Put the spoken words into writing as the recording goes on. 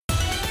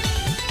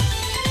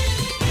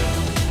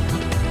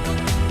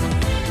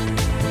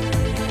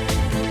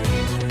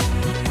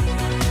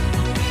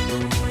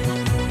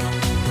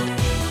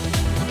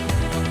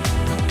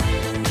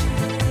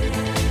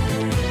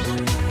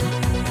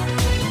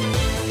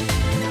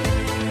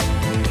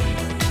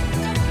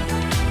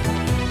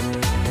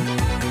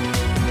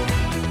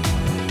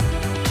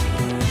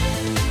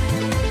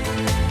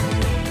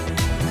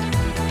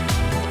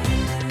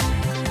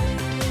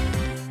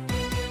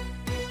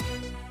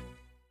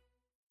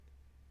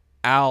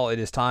Al, it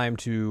is time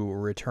to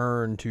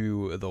return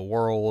to the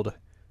world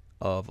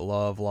of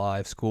Love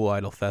Live School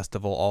Idol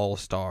Festival All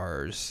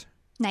Stars.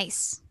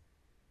 Nice.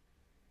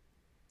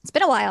 It's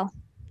been a while.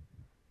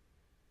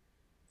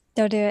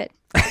 Don't do it.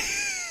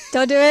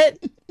 Don't do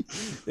it.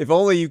 If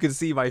only you could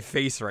see my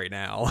face right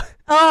now.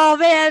 Oh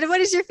man, what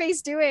is your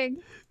face doing?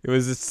 It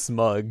was just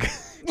smug.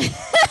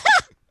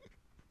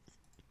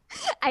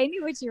 I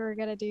knew what you were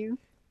gonna do.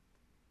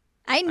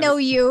 I I mean, know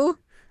you.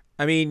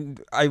 I mean,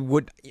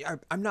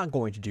 I'm not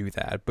going to do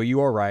that, but you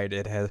are right.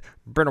 It has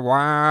been a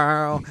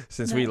while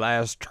since we No.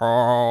 last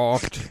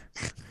talked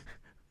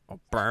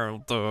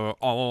about the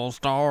All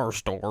Star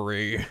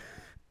story.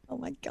 Oh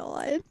my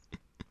god.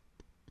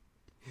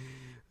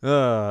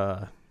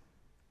 Uh,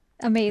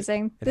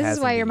 Amazing. it This is has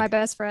why you're my indeed.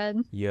 best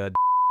friend. Yeah,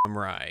 I'm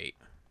right.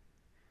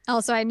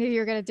 Also, I knew you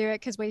were gonna do it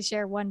because we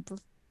share one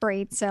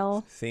brain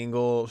cell.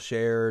 Single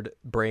shared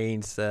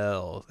brain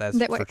cell. That's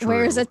for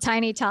Wears true. a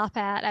tiny top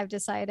hat, I've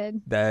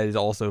decided. That is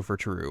also for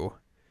true.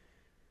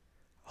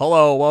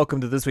 Hello, welcome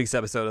to this week's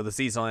episode of the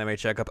Seasonal Anime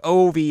Checkup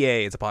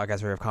OVA. It's a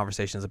podcast where we have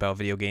conversations about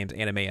video games,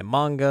 anime, and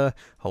manga.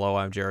 Hello,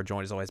 I'm Jared,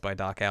 joined as always by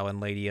Doc Allen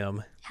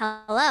Ladium.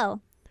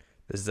 Hello.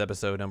 This is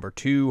episode number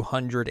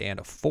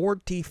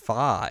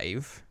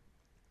 245.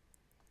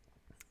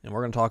 And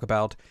we're going to talk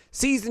about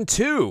Season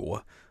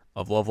 2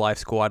 of Love Live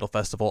School Idol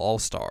Festival All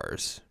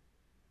Stars.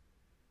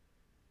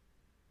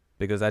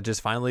 Because that just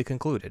finally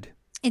concluded.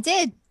 It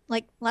did.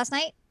 Like last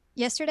night?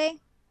 Yesterday?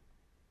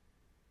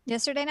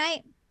 Yesterday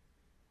night?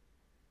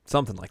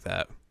 Something like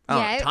that. I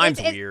don't Yeah, know, it, time's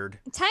it, it weird.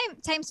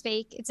 time's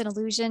fake. It's an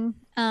illusion.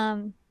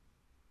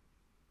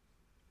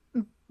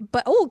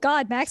 But oh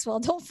God, Maxwell,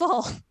 don't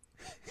fall.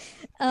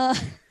 Uh,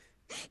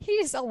 he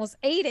just almost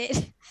ate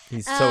it.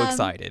 He's so Um,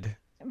 excited.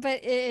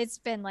 but it's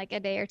been like a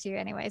day or two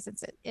anyway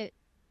since it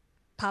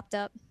popped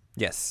up.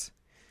 Yes.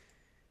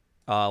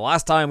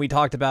 Last time we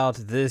talked about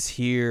this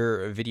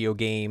here video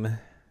game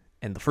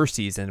and the first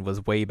season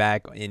was way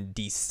back in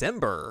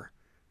December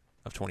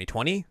of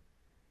 2020,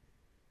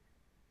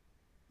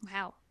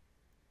 Wow.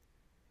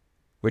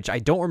 which I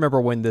don't remember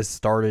when this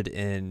started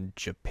in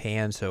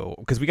Japan. So,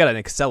 because we got an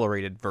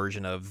accelerated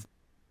version of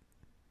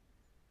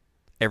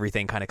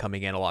everything kind of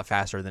coming in a lot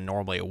faster than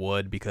normally it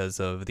would because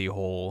of the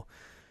whole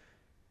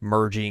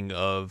merging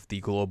of the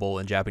global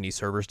and Japanese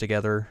servers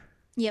together,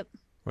 Yep.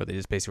 where they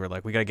just basically were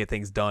like, we got to get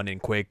things done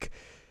and quick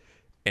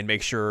and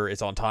make sure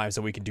it's on time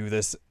so we can do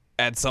this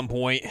at some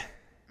point.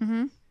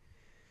 Mm-hmm.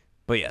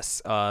 But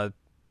yes,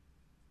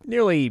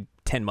 nearly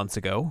 10 months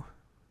ago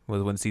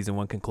was when season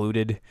 1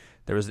 concluded.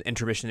 There was an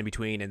intermission in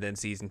between, and then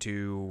season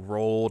 2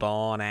 rolled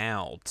on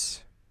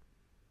out.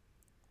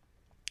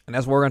 And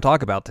that's what we're going to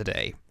talk about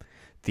today.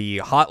 The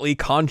hotly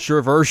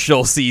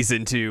controversial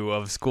season 2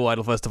 of School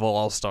Idol Festival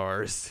All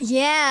Stars.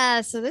 Yeah.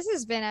 So this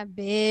has been a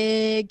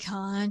big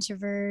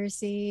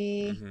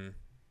controversy. Mm-hmm.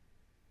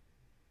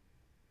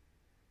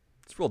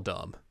 It's real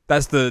dumb.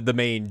 That's the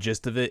main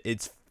gist of it.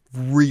 It's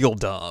real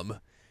dumb.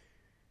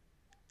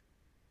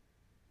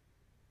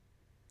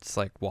 It's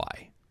like,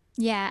 why?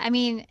 Yeah. I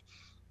mean,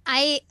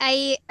 I'm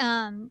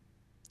on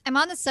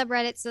the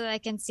subreddit so that I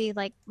can see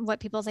like what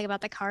people think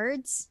about the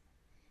cards,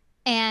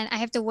 and I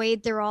have to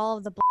wade through all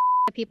of the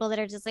people that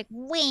are just like,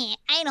 wait,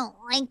 I don't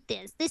like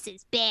this. This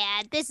is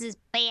bad. This is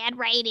bad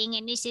writing,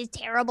 and this is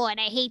terrible. And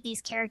I hate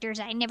these characters.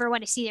 I never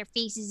want to see their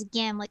faces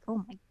again. I'm like,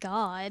 oh my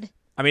God.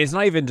 I mean, it's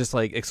not even just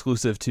like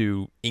exclusive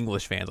to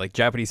English fans. Like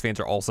Japanese fans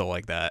are also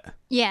like that.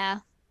 Yeah.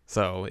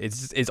 So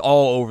it's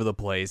all over the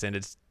place, and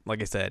it's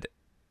like I said,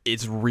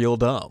 it's real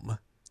dumb.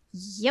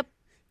 Yep.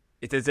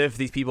 It's as if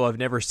these people have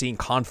never seen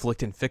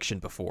conflict in fiction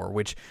before.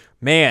 Which,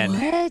 man,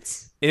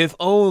 What? if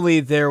only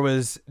there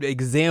was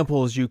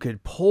examples you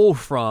could pull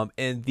from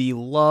in the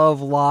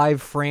Love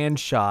Live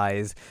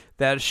franchise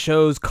that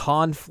shows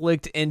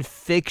conflict in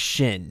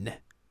fiction.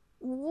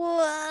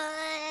 What?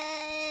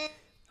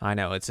 I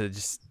know it's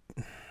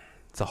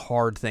a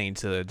hard thing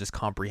to just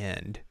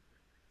comprehend.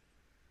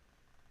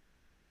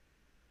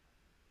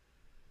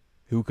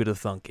 Who could have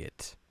thunk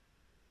it?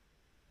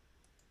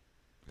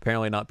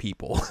 Apparently not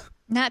people.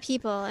 Not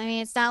people. I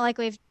mean, it's not like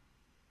we've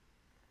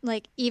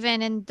like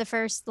even in the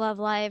first Love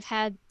Live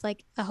had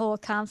like a whole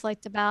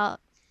conflict about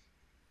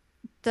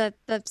the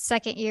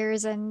second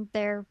years and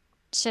their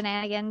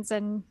shenanigans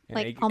and and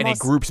like a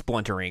almost group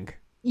splintering.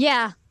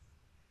 yeah.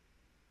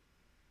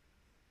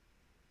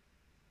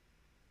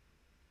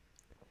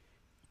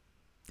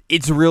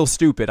 It's real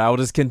stupid. I will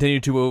just continue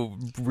to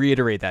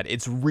reiterate that.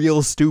 It's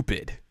real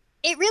stupid.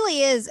 It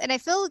really is. And I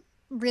feel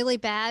really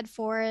bad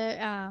for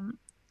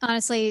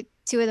honestly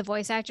two of the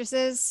voice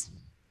actresses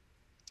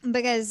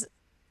because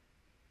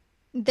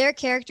their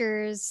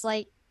characters,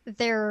 like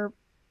their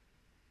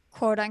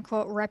quote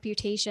unquote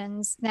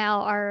reputations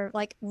now are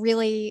like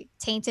really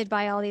tainted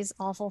by all these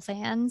awful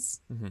fans.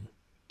 Mm-hmm.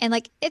 And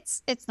like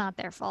it's not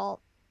their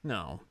fault.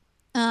 No.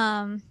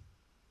 Um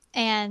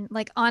and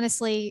like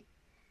honestly,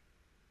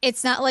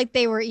 it's not like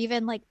they were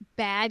even like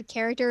bad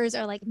characters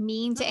or like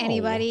mean to No.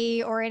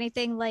 anybody or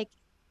anything. Like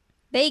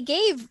they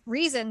gave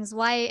reasons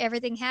why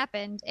everything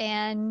happened,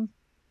 and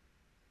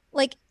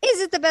Like, is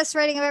it the best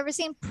writing I've ever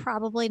seen?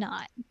 Probably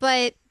not.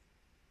 But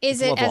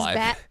is It's it Love as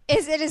bad? Live.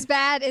 Is it as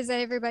bad as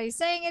everybody's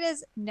saying it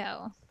is?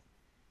 No.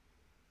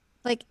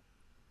 Like,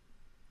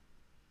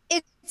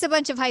 it's a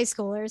bunch of high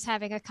schoolers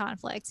having a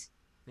conflict.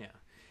 Yeah.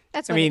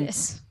 That's I what it mean,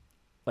 is.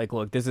 like,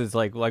 look, this is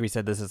like we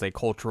said, this is a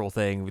cultural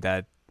thing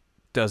that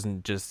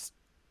doesn't just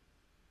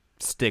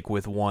stick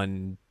with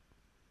one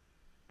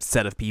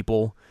set of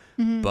people,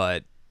 Mm-hmm.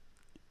 but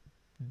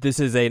this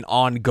is an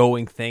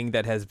ongoing thing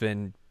that has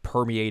been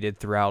permeated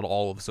throughout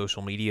all of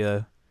social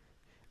media.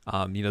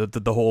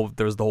 The whole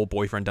there's the whole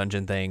boyfriend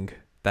dungeon thing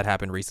that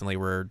happened recently,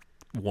 where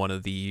one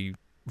of the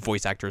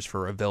voice actors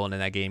for a villain in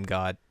that game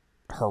got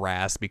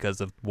harassed because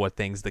of what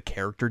things the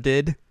character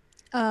did,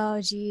 Oh,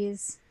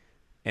 geez.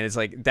 and it's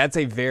like that's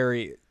a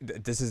very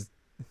this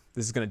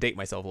is gonna date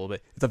myself a little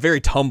bit. It's a very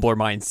Tumblr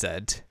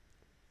mindset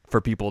for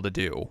people to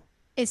do.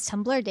 Is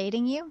Tumblr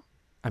dating you?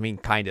 I mean,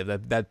 kind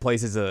of that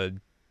place is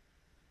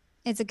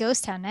It's a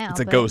ghost town now, it's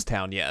a but ghost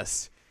town,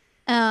 yes.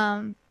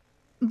 um,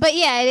 but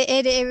yeah,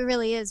 it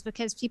really is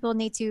because people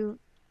need to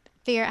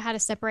figure out how to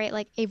separate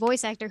like a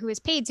voice actor who is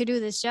paid to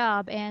do this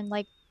job and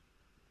like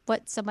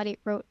what somebody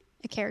wrote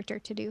a character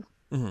to do.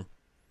 Mm-hmm.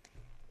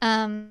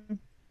 Um,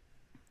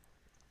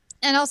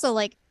 and also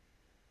like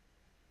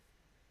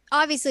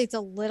obviously it's a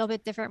little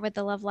bit different with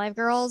the Love Live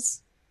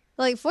girls.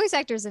 But, like voice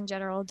actors in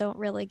general don't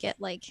really get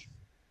like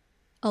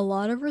a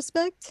lot of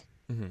respect.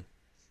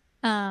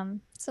 Mm-hmm.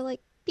 So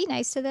like be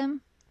nice to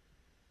them.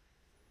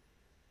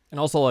 And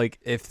also, like,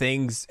 if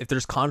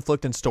there's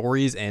conflict in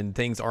stories and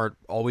things aren't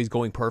always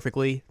going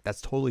perfectly,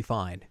 that's totally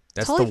fine.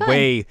 That's Totally the fine.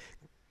 way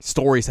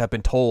stories have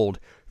been told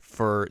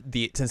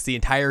since the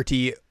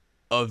entirety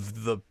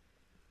of the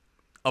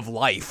of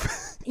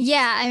life.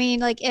 Yeah, I mean,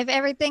 like if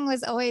everything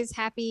was always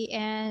happy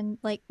and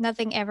like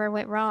nothing ever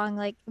went wrong,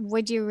 like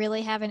would you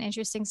really have an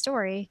interesting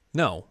story?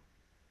 No.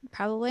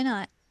 Probably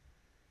not.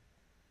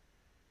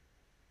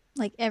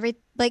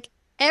 Like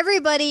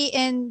everybody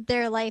in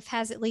their life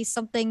has at least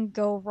something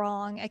go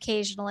wrong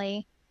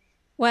occasionally.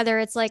 Whether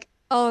it's like,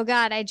 oh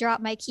God, I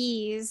dropped my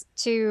keys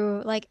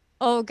to like,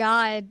 oh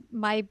God,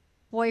 my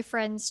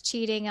boyfriend's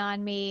cheating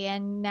on me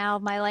and now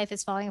my life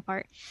is falling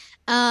apart.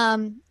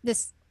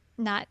 This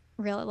not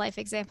real life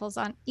examples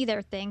on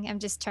either thing. I'm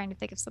just trying to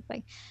think of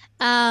something.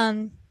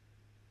 Um,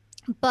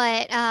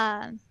 but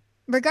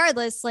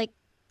regardless, like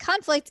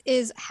conflict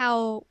is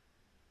how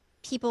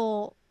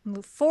people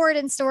move forward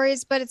in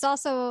stories, but it's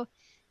also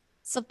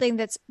something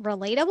that's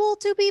relatable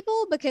to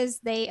people because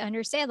they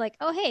understand like,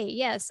 oh hey,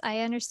 yes, I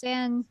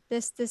understand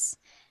this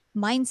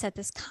mindset,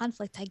 this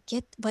conflict. I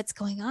get what's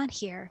going on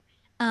here.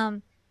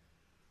 Um,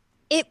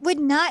 it would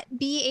not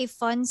be a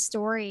fun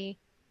story.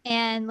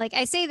 And like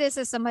I say this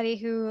as somebody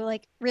who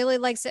like really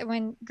likes it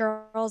when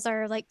girls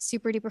are like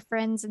super duper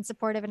friends and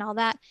supportive and all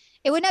that.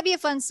 It would not be a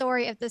fun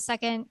story if the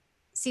second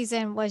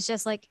season was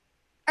just like,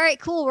 all right,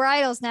 cool, we're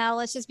idols now.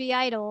 Let's just be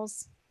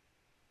idols.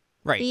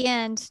 Right. The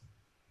end.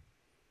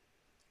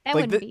 That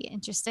Like wouldn't the be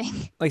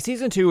interesting. like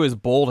season 2 is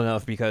bold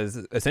enough because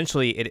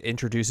essentially it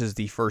introduces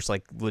the first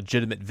like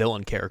legitimate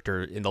villain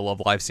character in the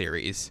Love Live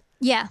series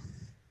Yeah.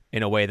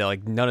 in a way that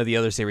like none of the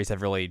other series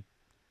have really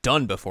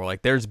done before.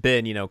 Like there's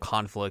been,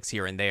 conflicts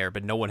here and there,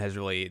 but no one has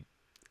really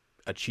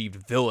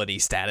achieved villainy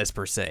status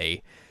per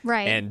se.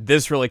 Right. And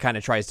this really kind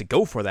of tries to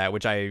go for that,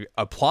 which I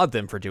applaud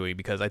them for doing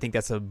because I think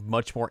that's a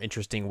much more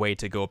interesting way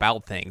to go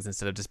about things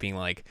instead of just being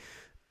like,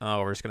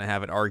 oh, we're just going to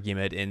have an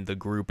argument in the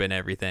group and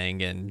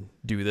everything and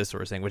do this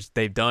sort of thing, which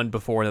they've done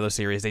before in other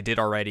series. They did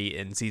already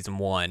in season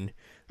 1.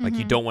 Like, you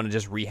Mm-hmm. don't want to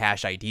just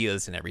rehash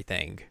ideas and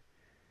everything.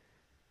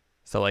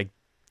 So, like,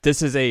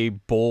 this is a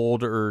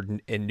bold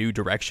and new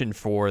direction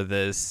for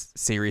this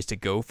series to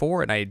go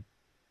for, and I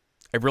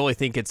really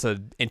think it's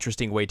an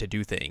interesting way to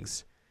do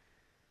things.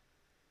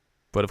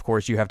 But of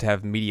course, you have to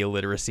have media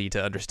literacy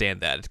to understand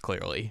that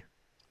clearly.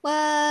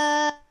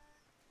 What?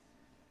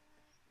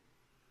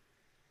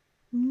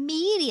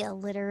 Media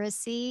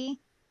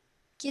literacy?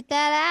 Get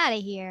that out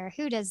of here.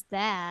 Who does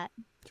that?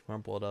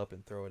 Crumple it up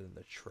and throw it in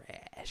the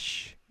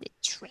trash. The The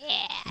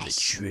trash.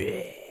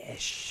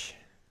 trash.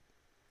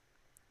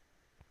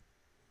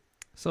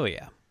 So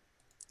yeah,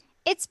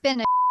 It's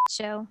been a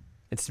show.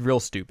 it's real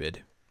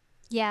stupid.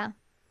 Yeah.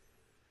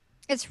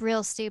 It's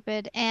real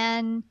stupid.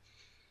 And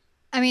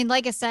I mean,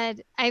 like I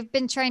said, I've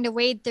been trying to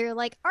wade through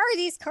like, are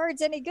these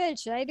cards any good?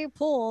 Should I do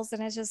pulls?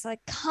 And it's just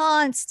like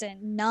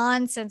constant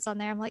nonsense on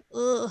there. I'm like,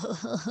 ugh,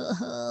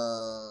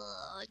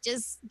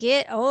 just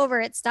get over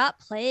it. Stop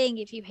playing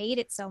if you hate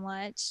it so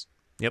much.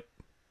 Yep.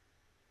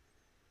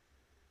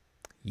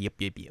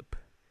 Yep.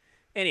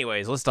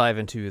 Anyways, let's dive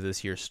into this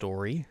here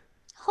story.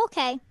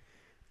 Okay.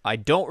 I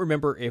don't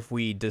remember if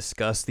we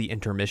discussed the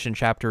intermission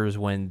chapters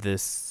when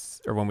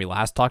we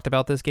last talked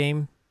about this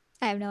game.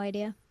 I have no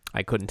idea.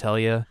 I couldn't tell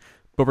you.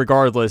 But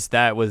regardless,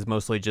 that was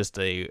mostly just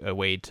a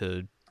way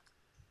to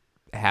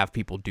have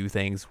people do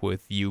things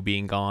with you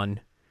being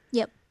gone.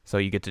 Yep. So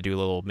you get to do a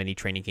little mini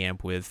training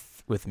camp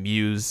with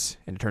Muse,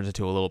 and it turns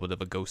into a little bit of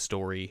a ghost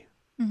story.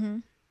 Mm-hmm.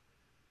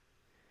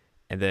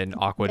 And then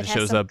Aqua It just has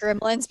shows some up.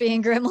 gremlins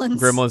being gremlins.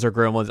 Gremlins are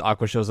gremlins.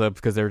 Aqua shows up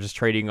because they're just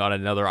trading on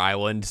another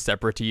island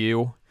separate to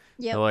you.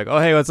 They're Yep. like, oh,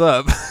 hey, what's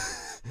up?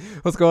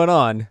 What's going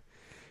on?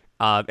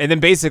 And then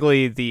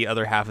basically the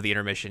other half of the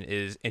intermission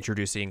is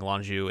introducing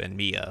Lonju and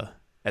Mia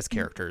as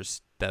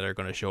characters that are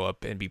going to show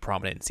up and be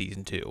prominent in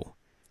season 2.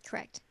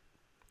 Correct.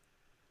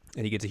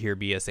 And you get to hear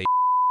Mia say,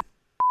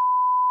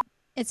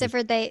 Except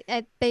for they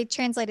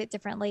translate it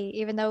differently,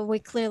 even though we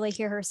clearly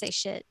hear her say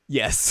shit.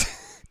 yes.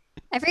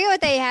 I forget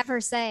what they have her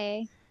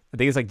say. I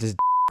think it's like just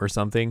or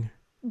something.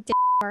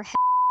 Or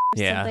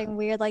Yeah. something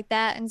weird like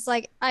that. And it's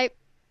like I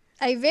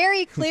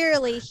very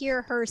clearly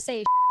hear her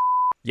say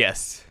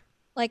Yes.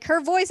 like her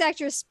voice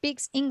actress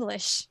speaks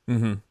English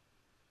Mm-hmm.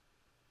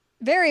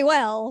 very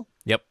well.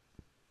 Yep.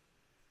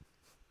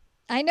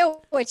 I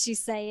know what she's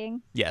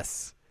saying.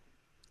 Yes.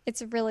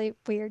 It's a really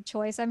weird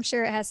choice. I'm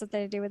sure it has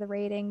something to do with the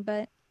rating,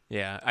 but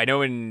Yeah. I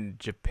know in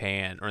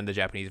Japan or in the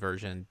Japanese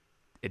version,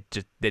 it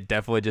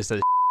definitely just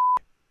says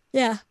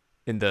yeah.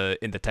 in the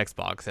text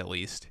box at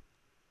least.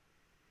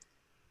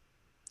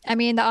 I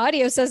mean, the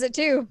audio says it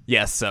too.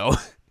 Yes, so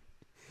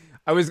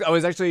I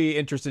was actually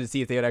interested to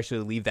see if they would actually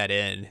leave that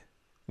in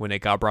when it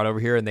got brought over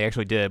here, and they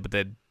actually did, but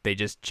then they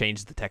just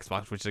changed the text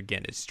box, which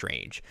again is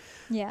strange.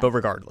 Yeah. But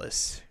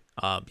regardless,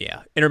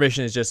 yeah,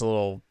 intermission is just a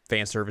little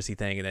fan servicey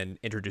thing, and then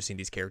introducing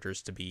these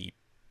characters to be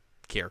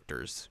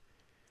characters,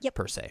 Yep.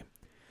 per se.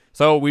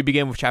 So we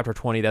begin with chapter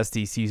 20. That's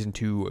the season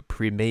 2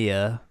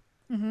 premiere,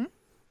 Mm-hmm.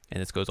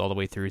 and this goes all the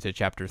way through to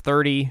chapter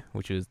 30,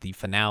 which is the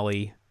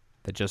finale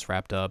that just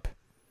wrapped up.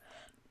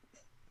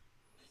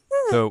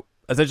 So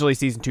essentially,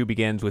 season 2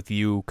 begins with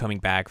you coming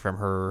back from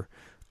her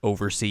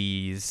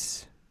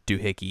overseas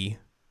doohickey.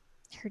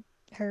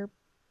 Her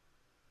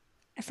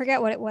I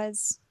forgot what it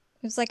was.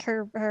 It was like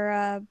her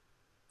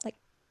like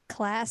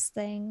class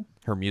thing.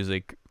 Her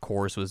music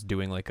course was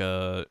doing like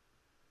a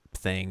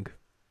thing.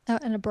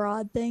 An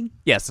abroad thing.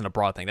 Yes, an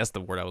abroad thing. That's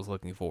the word I was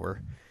looking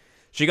for.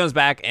 She comes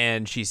back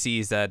and she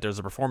sees that there's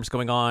a performance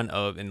going on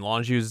and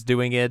Lonju's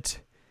doing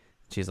it.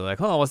 She's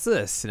like, oh, what's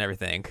this? And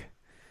everything.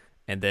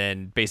 And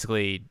then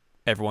basically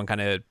everyone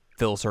kind of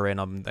fills her in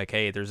on like,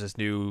 hey, there's this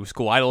new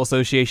school idol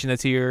association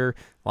that's here.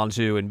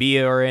 Lonju and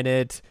Mia are in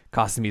it.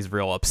 Kasami's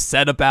real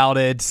upset about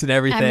it and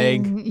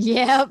everything. I mean,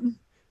 yep.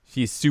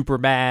 She's super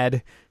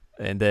mad.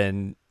 And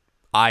then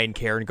I and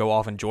Karen go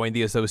off and join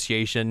the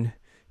association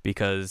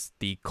because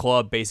the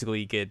club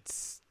basically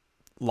gets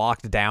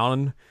locked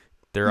down.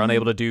 They're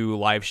unable to do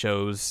live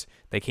shows.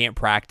 They can't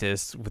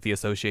practice with the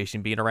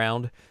association being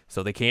around,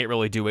 so they can't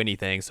really do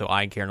anything. So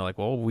I and Karen are like,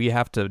 well, we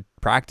have to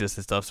practice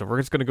and stuff, so we're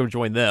just going to go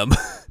join them.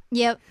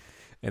 Yep.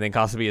 And then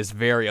Kasumi is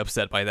very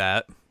upset by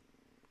that.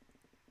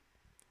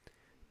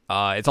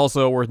 It's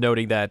also worth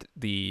noting that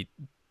the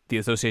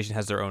association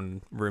has their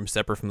own room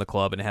separate from the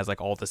club, and it has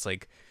like all this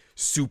like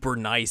super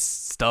nice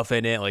stuff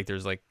in it. Like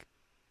there's like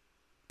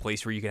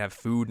place where you can have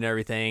food and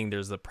everything.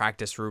 There's the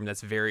practice room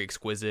that's very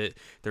exquisite.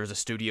 There's a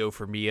studio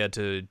for Mia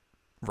to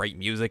write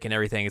music and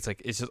everything. It's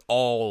like it's just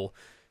all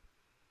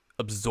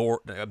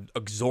exorbitant.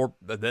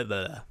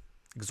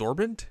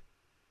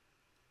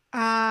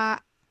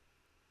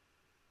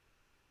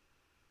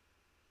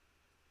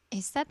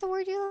 Is that the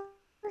word you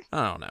like?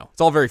 I don't know.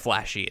 It's all very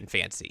flashy and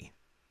fancy.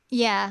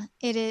 Yeah,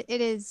 it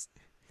is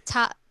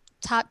top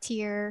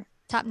tier,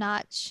 top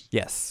notch.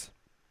 Yes.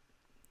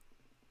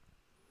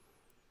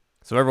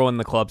 So everyone in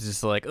the club's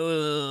just like,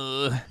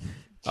 ugh.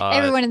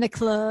 Everyone in the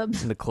club.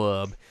 In the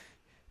club.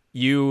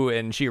 You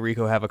and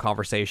Shiriko have a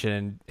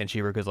conversation, and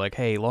Shiriko's like,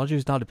 hey,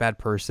 Lonju's not a bad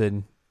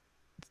person.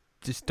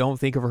 Just don't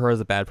think of her as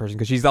a bad person.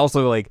 Because she's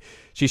also like,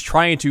 she's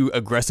trying to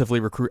aggressively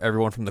recruit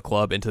everyone from the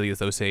club into the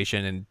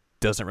association and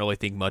doesn't really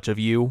think much of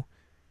you.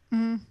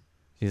 Mm.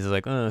 She's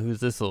like, who's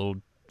this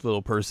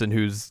little person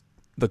who's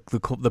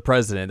the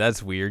president?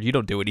 That's weird. You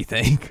don't do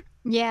anything.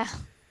 Yeah.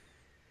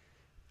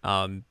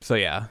 So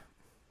yeah.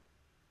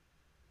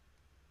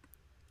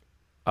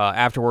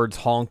 Afterwards,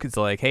 Honk is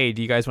like, hey,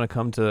 do you guys want to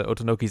come to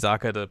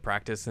Otonokizaka to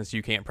practice since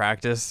you can't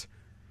practice?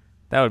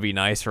 That would be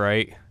nice,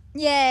 right?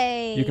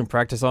 Yay. You can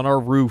practice on our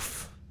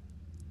roof.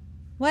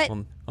 What?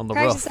 On the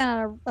Practice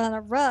roof. on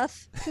a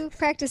rough? Who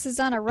practices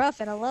on a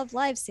rough in a Love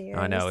Live series?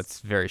 I know, it's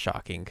very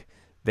shocking.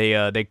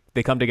 They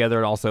come together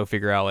and also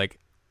figure out, like,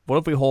 what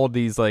if we hold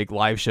these, like,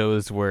 live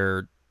shows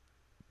where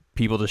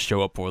people just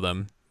show up for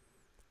them?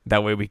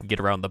 That way we can get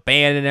around the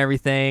band and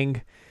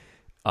everything.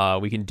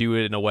 We can do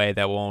it in a way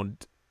that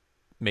won't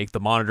make the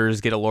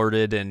monitors get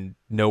alerted and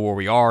know where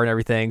we are and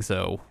everything,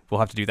 so we'll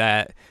have to do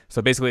that.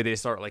 So basically they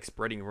start like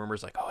spreading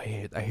rumors like, oh,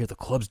 hey, I hear the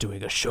club's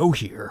doing a show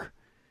here,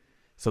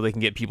 so they can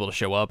get people to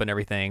show up and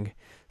everything.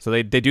 So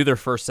they do their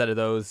first set of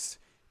those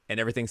and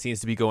everything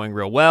seems to be going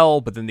real well,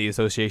 but then the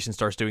association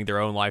starts doing their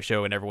own live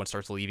show and everyone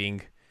starts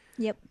leaving.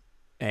 Yep.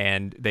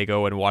 And they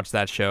go and watch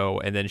that show,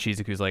 and then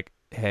Shizuku's like,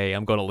 hey,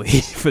 I'm gonna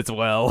leave as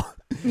well.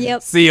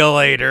 Yep. See you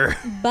later.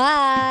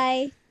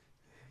 Bye.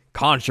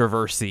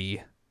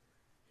 Controversy.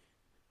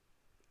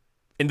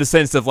 In the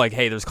sense of like,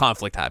 hey, there's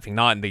conflict happening,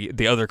 not in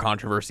the other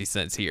controversy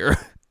sense here.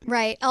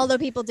 Right. Although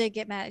people did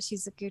get mad at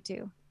Shizuku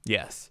too.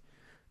 Yes.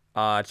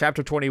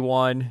 Chapter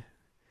 21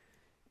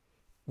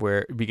 where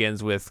it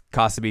begins with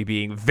Kasumi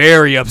being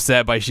very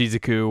upset by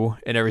Shizuku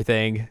and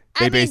everything.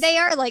 They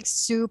are like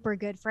super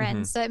good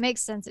friends, Mhm. so it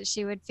makes sense that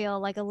she would feel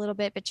like a little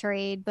bit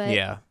betrayed. But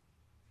Yeah.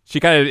 She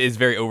kind of is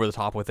very over the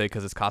top with it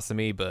because it's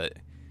Kasumi, but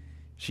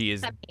she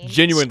is I mean,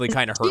 genuinely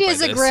kind of hurt she by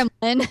is a this.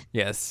 gremlin,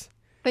 Yes.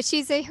 but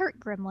she's a hurt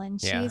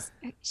gremlin. Yeah.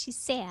 She's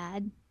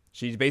sad.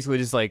 She's basically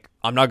just like,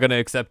 I'm not going to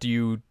accept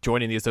you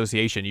joining the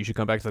association. You should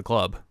come back to the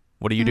club.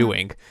 What are you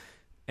doing?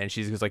 And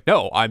she's just like,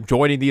 no, I'm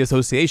joining the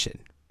association.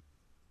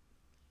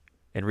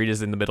 And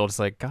Rita's in the middle just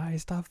like,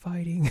 guys, stop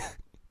fighting.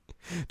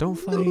 Don't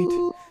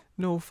fight.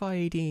 No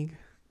fighting.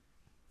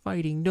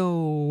 Fighting,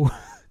 no.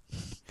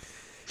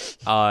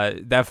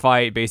 That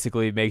fight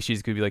basically makes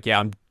Shizuku be like, yeah,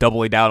 I'm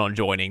doubling down on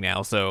joining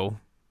now, so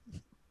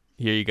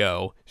here you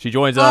go. She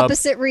joins up.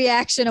 Opposite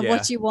reaction of Yeah.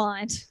 what you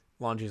want.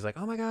 Laundry's like,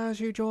 oh my gosh,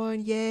 you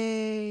joined,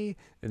 yay.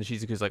 And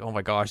Shizuku's like, oh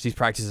my gosh, these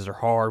practices are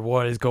hard.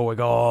 What is going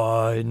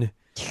on?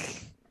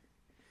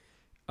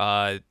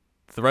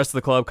 The rest of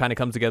the club kind of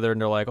comes together and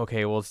they're like,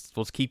 okay, well,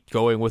 let's keep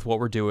going with what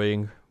we're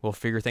doing. We'll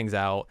figure things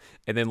out.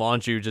 And then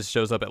Launju just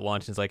shows up at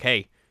lunch and is like,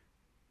 hey,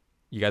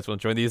 you guys want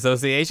to join the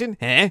association?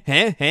 Can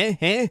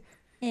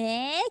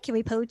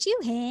we poach you?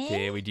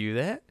 Can we do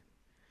that?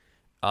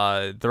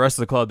 The rest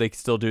of the club, they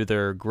still do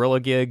their guerrilla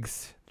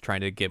gigs,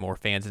 trying to get more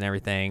fans and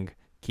everything,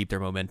 keep their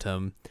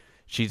momentum.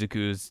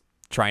 Shizuku's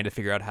trying to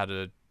figure out how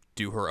to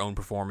do her own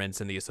performance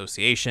in the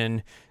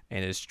association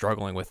and is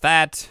struggling with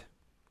that.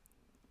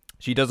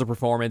 She does a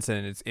performance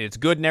and it's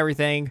good and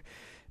everything.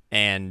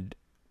 And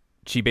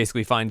she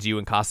basically finds you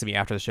and Kasumi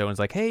after the show and is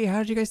like, hey, how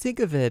did you guys think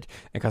of it?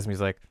 And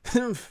Kasumi's like,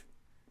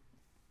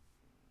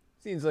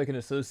 seems like an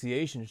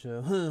association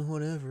show.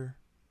 Whatever.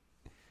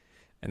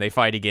 And they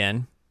fight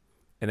again.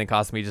 And then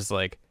Kasumi just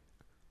like,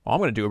 well,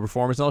 I'm going to do a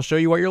performance and I'll show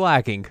you what you're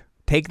lacking.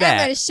 Take that. I'm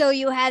going to show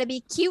you how to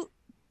be cute.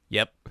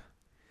 Yep.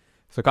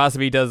 So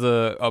Kasumi does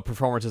a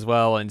performance as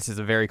well, and this is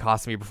a very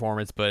Kasumi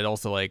performance, but it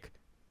also like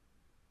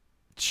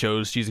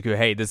shows Shizuku,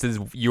 hey,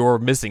 you're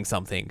missing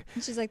something.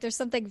 And she's like, there's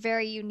something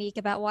very unique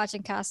about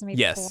watching Kasumi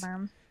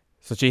perform.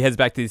 So she heads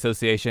back to the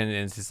association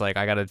and it's just like,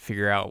 I got to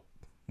figure out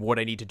what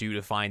I need to do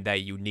to find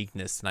that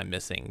uniqueness that I'm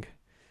missing.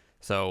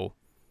 So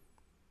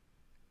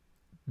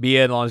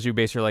Mia and Launju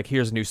basically are like,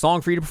 here's a new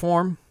song for you to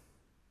perform.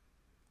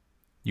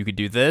 You could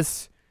do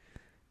this,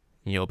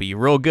 and you'll be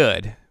real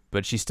good.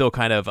 But she's still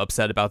kind of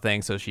upset about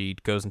things, so she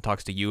goes and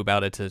talks to you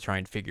about it to try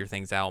and figure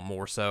things out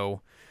more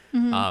so.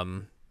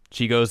 Mm-hmm.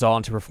 She goes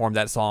on to perform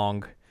that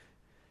song,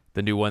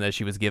 the new one that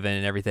she was given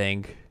and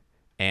everything.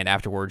 And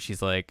afterwards,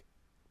 she's like,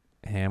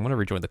 hey, I'm going to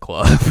rejoin the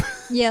club.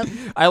 Yep.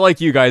 I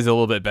like you guys a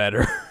little bit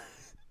better.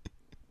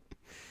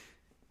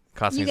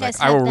 Kasumi's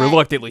like, I will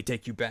reluctantly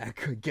take you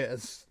back, I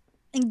guess.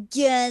 I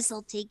guess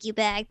I'll take you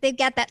back. They've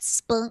got that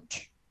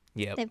spunk.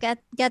 Yep. They've got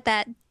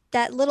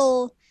that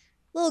little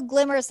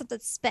glimmer of something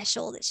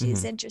special that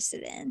she's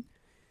interested in.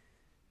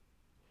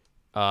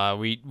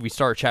 We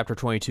start chapter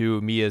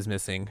 22. Mia's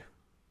missing.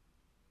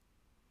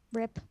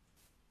 Rip.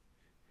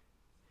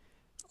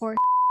 Or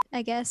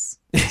I guess.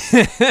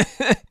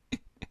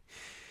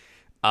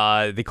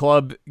 The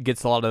club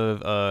gets a lot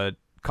of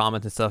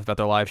comments and stuff about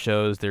their live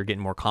shows. They're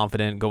getting more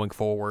confident going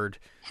forward.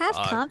 Have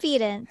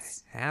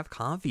confidence. Have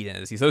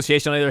confidence. The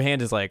association, on the other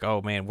hand, is like,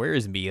 oh man, where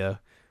is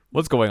Mia?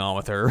 What's going on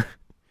with her?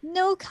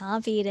 No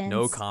confidence.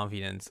 No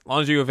confidence.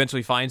 Launju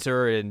eventually finds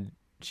her and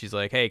she's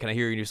like, hey, can I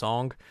hear your new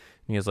song?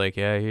 And he's like,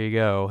 yeah, here you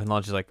go. And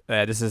Launju's like,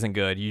 this isn't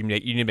good. You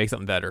need to make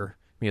something better.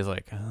 Mia's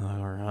like,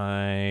 all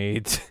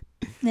right.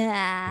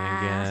 I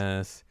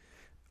guess.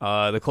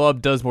 The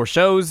club does more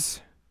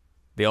shows.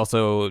 They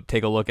also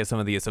take a look at some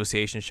of the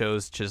association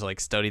shows to just like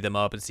study them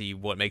up and see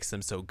what makes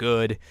them so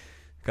good.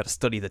 Got to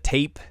study the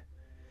tape.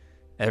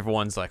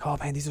 Everyone's like, oh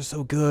man, these are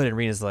so good. And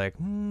Rina's like,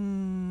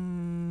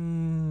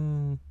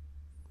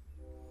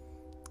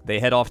 They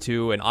head off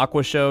to an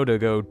Aqua show to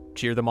go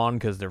cheer them on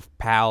because they're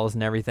pals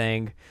and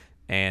everything.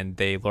 And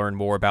they learn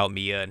more about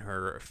Mia and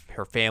her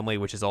family,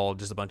 which is all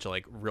just a bunch of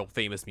like real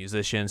famous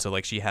musicians. So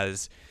like she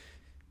has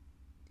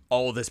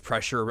all this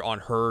pressure on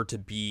her to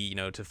be,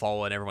 to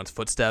follow in everyone's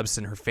footsteps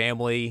in her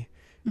family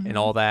and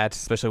all that,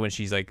 especially when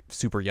she's like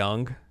super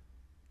young,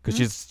 because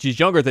she's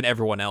younger than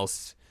everyone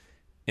else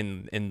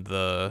in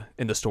the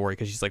story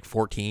because she's like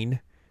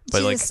 14. But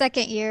she's like a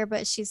second year,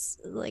 but she's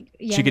like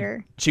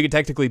younger. She could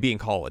technically be in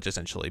college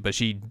essentially, but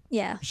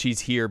she's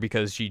here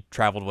because she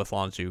traveled with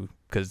Launju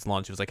because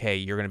Launju was like, hey,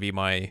 you're gonna be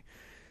my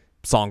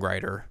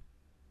songwriter.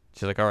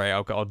 She's like, all right,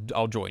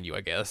 I'll join you,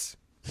 I guess.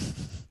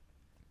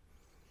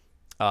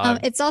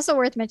 It's also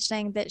worth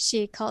mentioning that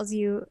she calls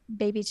you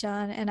Baby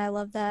Chan, and I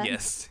love that.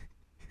 Yes.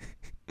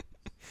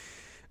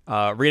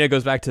 Rina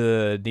goes back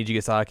to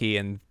Nijigasaki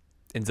and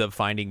ends up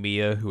finding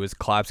Mia, who is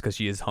collapsed because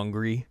she is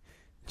hungry.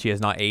 She has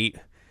not ate,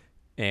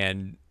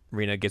 and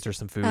Rina gets her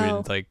some food and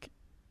it's like,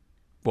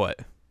 what?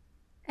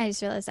 I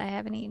just realized I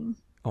haven't eaten.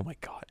 Oh my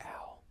god,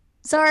 Al.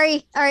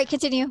 Sorry. All right,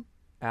 continue.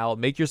 Al,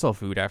 make yourself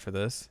food after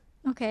this.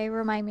 Okay,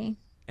 remind me.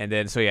 And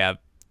then, so yeah,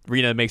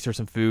 Rina makes her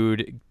some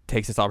food,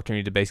 takes this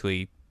opportunity to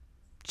basically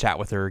chat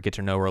with her, get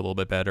to know her a little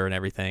bit better and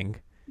everything.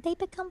 They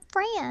become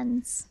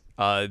friends.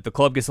 The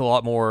club gets a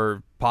lot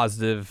more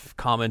positive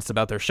comments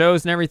about their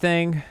shows and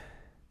everything.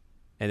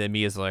 And then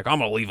Mia's like, I'm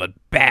gonna leave a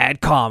bad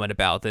comment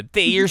about them.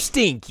 They're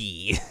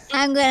stinky.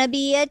 I'm gonna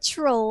be a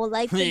troll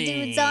like the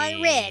dudes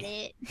on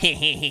Reddit.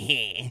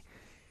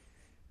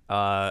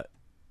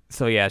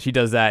 So yeah, she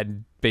does that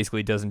and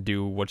basically doesn't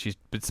do what she's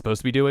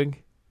supposed to be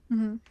doing.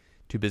 Mm-hmm.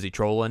 Too busy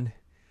trolling.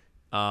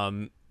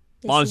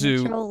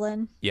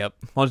 Trolling. Yep.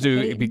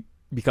 Lonzu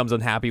becomes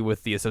unhappy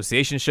with the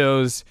association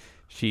shows.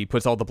 She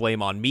puts all the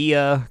blame on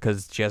Mia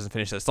because she hasn't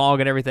finished the song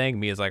and everything.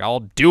 Mia's like, I'll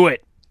do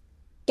it.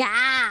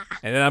 Yeah.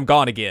 And then I'm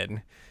gone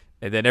again.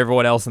 And then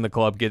everyone else in the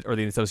club or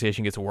the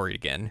association gets worried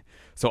again.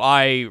 So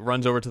I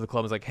runs over to the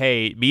club and is like,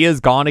 hey,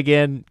 Mia's gone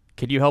again.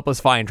 Can you help us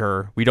find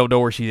her? We don't know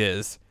where she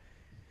is.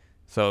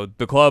 So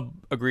the club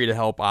agreed to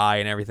help I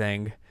and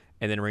everything.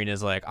 And then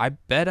Rena's like, I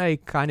bet I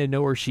kind of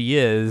know where she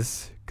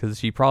is because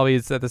she probably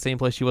is at the same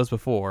place she was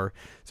before.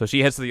 So she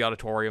heads to the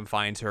auditorium,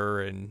 finds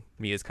her, and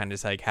Mia's kind of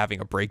just like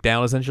having a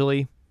breakdown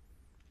essentially.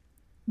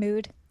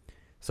 Mood.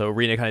 So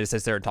Rena kind of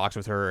sits there and talks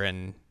with her,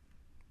 and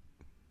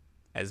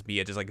as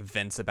Mia just like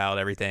vents about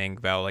everything,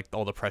 about like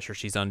all the pressure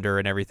she's under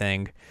and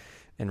everything.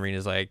 And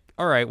Rena's like,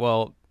 all right,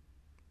 well,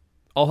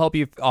 I'll help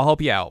you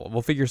out.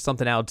 We'll figure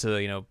something out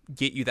to,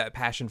 get you that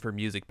passion for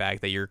music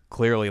back that you're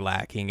clearly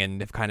lacking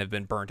and have kind of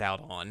been burnt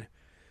out on.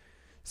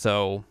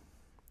 So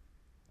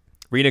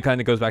Rena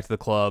kind of goes back to the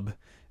club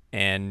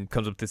and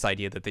comes up with this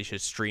idea that they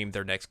should stream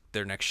their next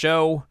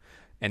show,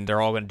 and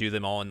they're all going to do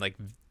them all in like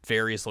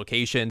various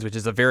locations, which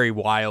is a very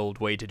wild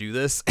way to do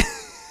this.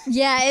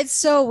 Yeah, it's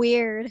so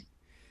weird.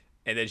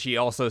 And then she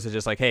also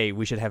suggests like, hey,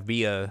 we should have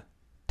Mia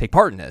take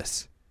part in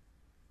this.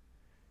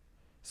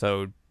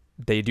 So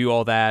they do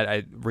all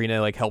that.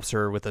 Rena like helps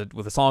her with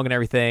a song and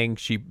everything.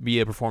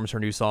 Mia performs her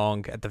new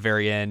song at the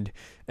very end.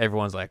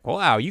 Everyone's like,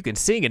 wow, you can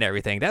sing and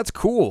everything. That's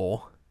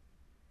cool.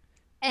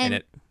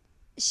 And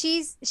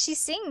she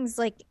sings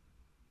like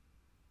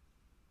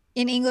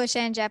in English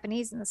and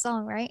Japanese in the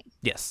song, right?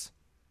 Yes.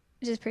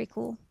 Which is pretty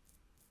cool.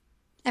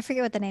 I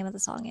forget what the name of the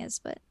song is,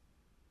 but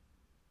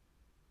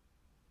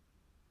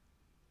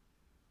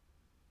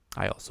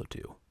I also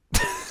do.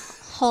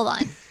 Hold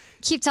on.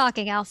 Keep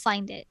talking. I'll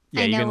find it.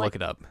 Yeah, you can look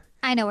it up.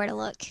 I know where to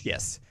look.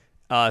 Yes.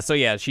 So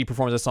yeah, she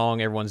performs a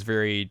song. Everyone's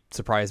very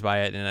surprised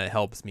by it, and it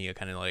helps Mia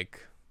kind of like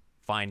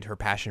find her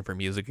passion for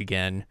music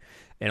again.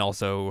 And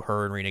also,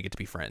 her and Rena get to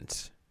be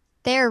friends.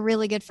 They're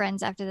really good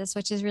friends after this,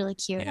 which is really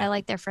cute. Yeah. I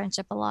like their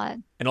friendship a lot.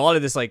 And a lot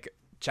of this like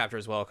chapter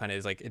as well kind of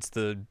is like it's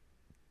the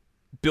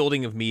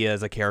building of Mia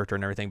as a character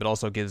and everything, but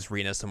also gives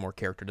Rena some more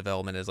character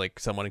development as like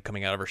someone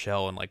coming out of her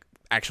shell and like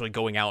actually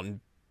going out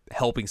and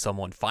helping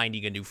someone,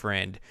 finding a new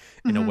friend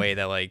in a way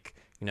that like,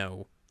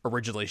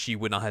 originally she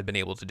would not have been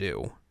able to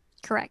do.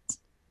 Correct.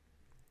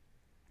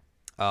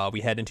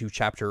 We head into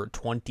chapter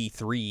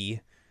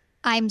 23.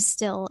 I'm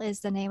Still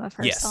is the name of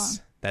her song.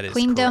 Yes, that is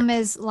Queendom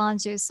correct. is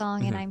Lonzu's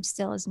song, and I'm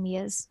Still is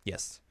Mia's.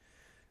 Yes.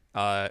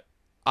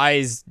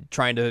 Ai's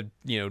trying to,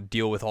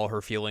 deal with all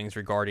her feelings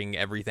regarding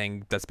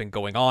everything that's been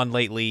going on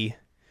lately.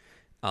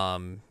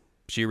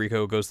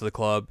 Shiriko goes to the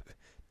club,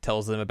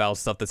 tells them about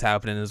stuff that's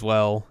happening as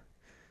well.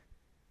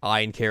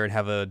 I and Karen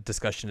have a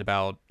discussion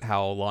about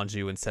how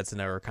Lonzu and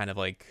Setsuna are kind of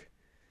like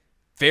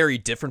very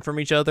different from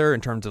each other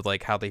in terms of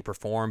like how they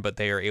perform, but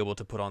they are able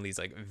to put on these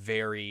like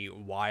very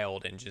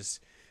wild and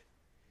just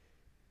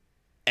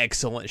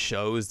excellent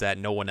shows that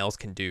no one else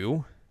can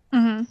do.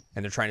 And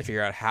they're trying to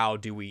figure out how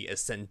do we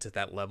ascend to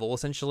that level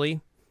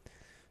essentially.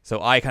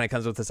 So I kind of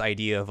comes with this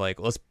idea of like,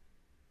 let's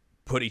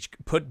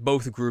put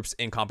both groups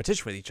in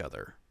competition with each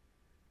other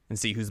and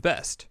see who's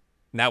best.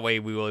 And that way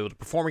we will be able to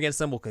perform against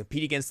them, we'll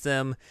compete against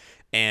them,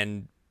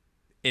 and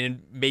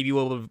maybe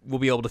we'll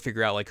be able to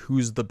figure out like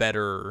who's the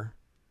better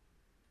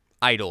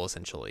idol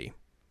essentially.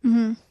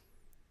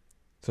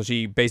 So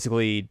she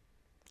basically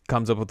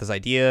comes up with this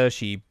idea.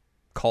 She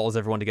calls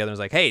everyone together and is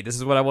like, hey, this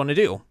is what I want to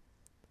do.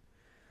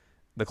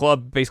 The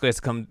club basically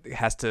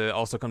has to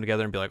also come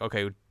together and be like,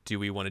 okay, do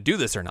we want to do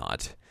this or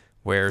not?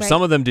 Where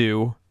some of them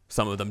do,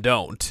 some of them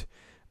don't.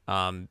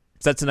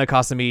 Setsuna,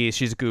 Kasumi,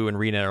 Shizuku, and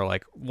Rina are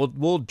like,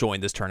 we'll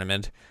join this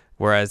tournament.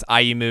 Whereas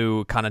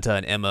Ayumu, Kanata,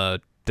 and Emma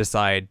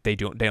decide they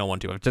don't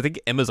want to. Which I think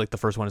Emma's like the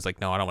first one is like,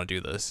 no, I don't want to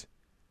do this.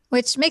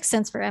 Which makes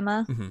sense for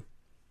Emma.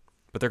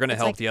 But they're going to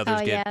help the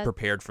others get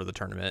prepared for the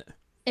tournament.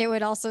 It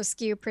would also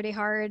skew pretty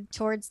hard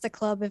towards the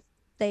club if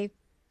they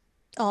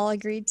all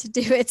agreed to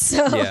do it.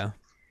 So yeah,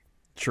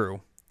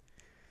 true.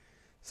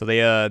 So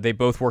they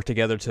both work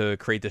together to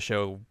create the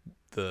show.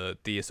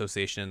 The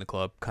association and the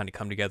club kind of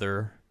come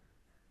together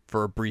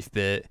for a brief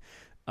bit.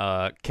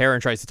 Karen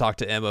tries to talk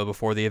to Emma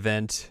before the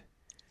event,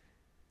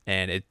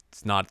 and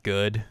it's not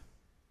good.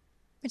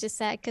 Which is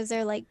sad because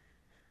they're like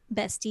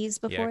besties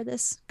before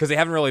this. Because they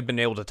haven't really been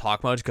able to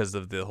talk much because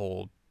of the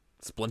whole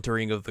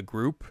splintering of the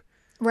group.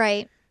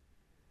 Right.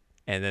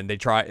 And then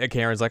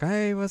Karen's like,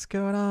 hey, what's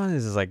going on?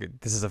 This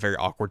is a very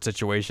awkward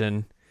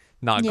situation.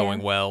 Not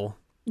going well.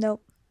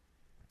 Nope.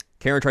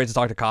 Karen tries to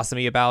talk to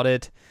Kasumi about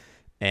it,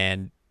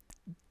 and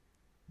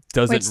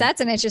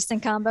that's an interesting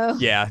combo.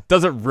 Yeah,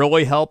 doesn't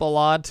really help a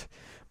lot.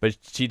 But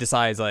she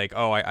decides like,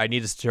 oh, I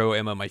need to show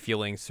Emma my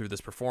feelings through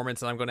this performance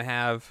that I'm going to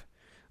have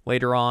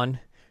later on.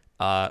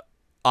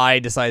 I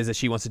decides that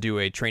she wants to do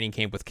a training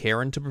camp with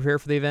Karen to prepare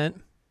for the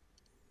event,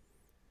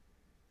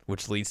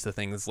 which leads to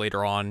things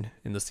later on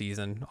in the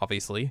season,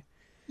 obviously.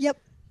 Yep.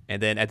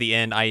 And then at the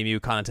end, IMU,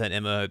 Kanata, and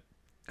Emma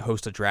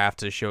host a draft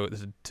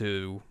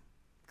to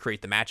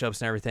create the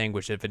matchups and everything,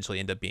 which eventually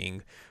end up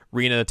being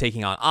Rina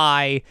taking on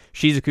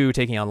Shizuku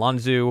taking on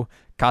Lanzu,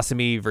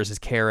 Kasumi versus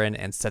Karen,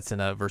 and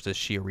Setsuna versus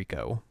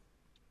Shioriko.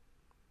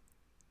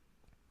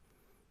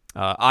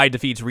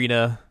 Defeats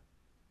Rina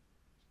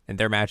in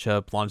their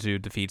matchup.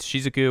 Lanzu defeats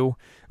Shizuku,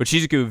 but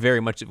Shizuku very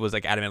much was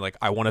like adamant, like,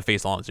 I want to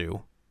face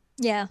Lanzu.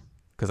 Yeah.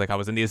 Because like I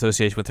was in the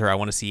association with her. I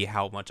want to see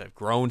how much I've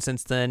grown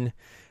since then,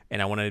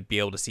 and I want to be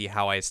able to see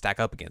how I stack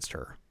up against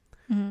her.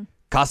 Mm-hmm.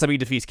 Kasumi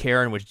defeats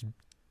Karen, which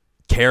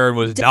Karen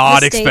was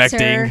not expecting.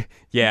 Her.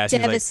 Yeah, she's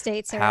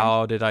Devastates like, her.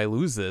 how did I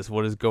lose this?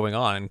 What is going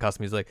on? And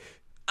Kasumi's like,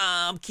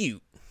 I'm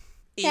cute.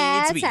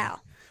 That's me. how.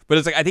 But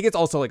it's like, I think it's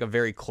also like a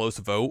very close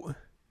vote.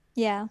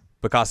 Yeah.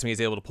 But Kasumi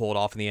is able to pull it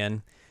off in the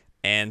end.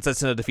 And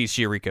Setsuna defeats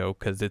Shioriko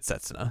because it's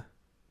Setsuna.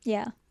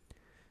 Yeah.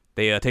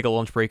 They take a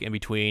lunch break in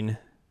between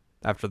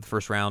after the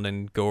first round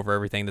and go over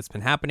everything that's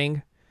been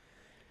happening.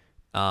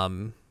 Mia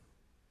and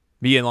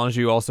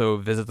Lanju also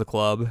visit the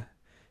club,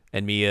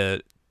 and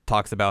Mia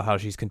talks about how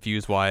she's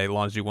confused why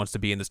Lanju wants to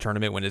be in this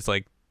tournament when it's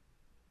like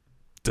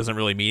doesn't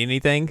really mean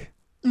anything.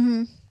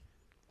 Mm-hmm.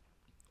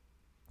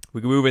 We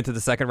can move into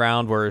the second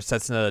round where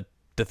Setsuna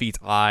defeats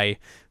Ai,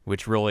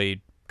 which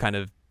really kind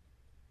of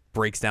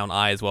breaks down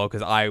Ai as well,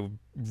 because Ai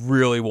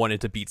really wanted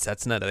to beat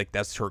Setsuna. I think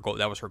that's her goal.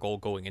 That was her goal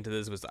going into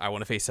this, was I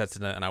want to face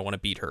Setsuna and I want to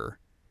beat her.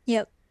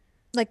 Yep.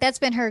 Like that's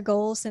been her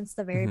goal since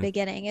the very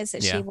beginning, is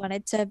that she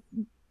wanted to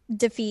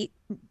defeat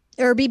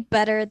or be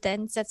better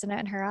than Setsuna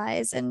in her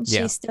eyes, and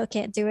she still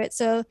can't do it.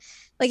 So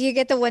like you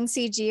get the one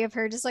CG of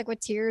her just like with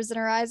tears in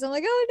her eyes. I'm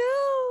like,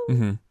 oh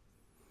no.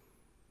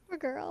 Poor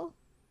girl.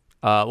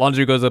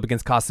 Lanzu goes up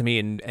against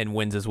Kasumi and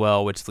wins as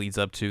well, which leads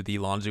up to the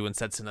Lanzu and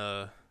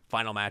Setsuna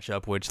final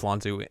matchup, which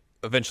Lanzu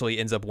eventually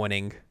ends up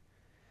winning.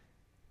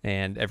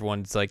 And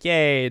everyone's like,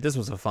 yay, this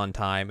was a fun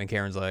time. And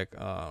Karen's like,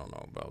 I don't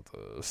know about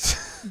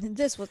this.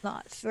 This was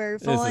not very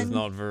fun. This is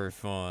not very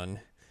fun.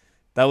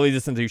 That leads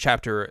us into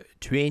chapter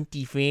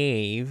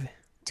 25.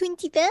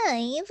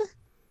 25?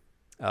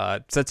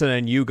 Setsuna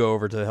and Yu go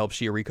over to help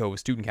Shioriko with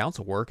student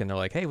council work. And they're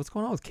like, hey, what's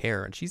going on with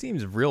Karen? She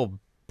seems real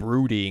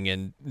brooding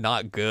and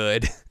not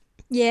good.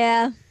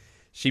 Yeah.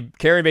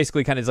 Karen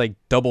basically kind of like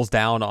doubles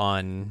down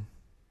on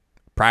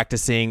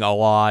practicing a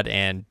lot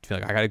and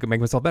like, I gotta make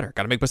myself better.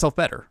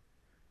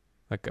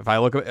 Like if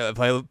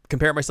I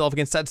compare myself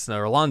against Setsuna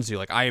or Lanzu,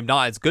 like I am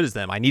not as good as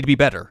them. I need to be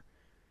better.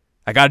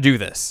 I gotta do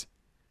this,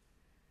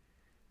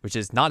 which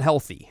is not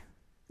healthy.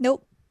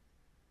 Nope.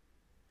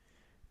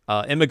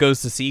 Emma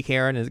goes to see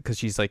Karen because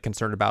she's like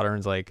concerned about her and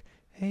is like,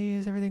 hey,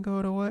 is everything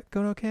going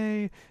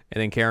okay?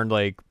 And then Karen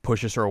like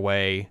pushes her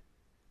away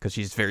because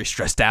she's very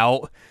stressed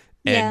out.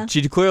 And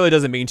she clearly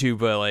doesn't mean to,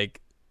 but like,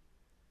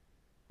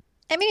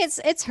 I mean,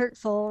 it's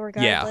hurtful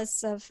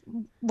regardless of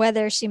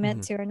whether she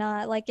meant to or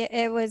not. Like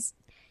it was,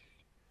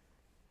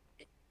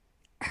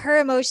 her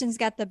emotions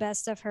got the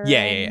best of her.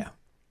 Yeah,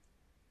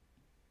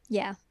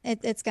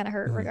 it's gonna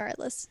hurt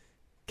regardless.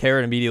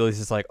 Karen immediately is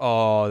just like,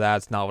 oh,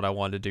 that's not what I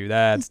wanted to do.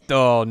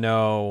 Oh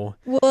no.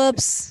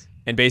 Whoops.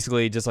 And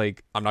basically just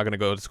like, I'm not gonna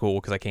go to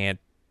school because I can't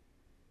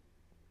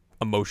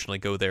emotionally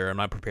go there. I'm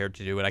not prepared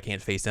to do it. I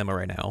can't face Emma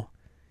right now.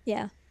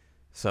 Yeah.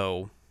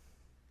 So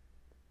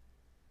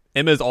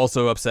Emma's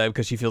also upset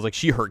because she feels like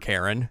she hurt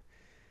Karen.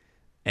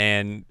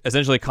 And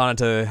essentially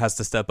Kanata has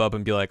to step up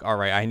and be like, all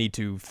right, I need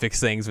to fix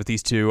things with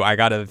these two. I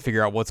got to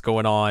figure out what's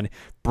going on,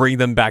 bring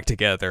them back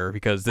together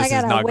because this is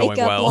not going well. I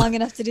gotta wake up long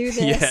enough to do this.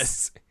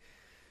 Yes.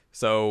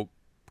 So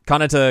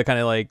Kanata kind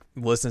of like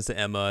listens to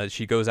Emma.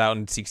 She goes out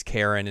and seeks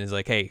Karen and is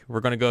like, hey,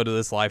 we're going to go to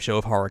this live show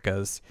of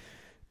Haruka's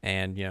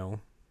and, you know,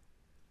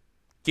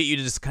 get you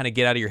to just kind of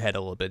get out of your head a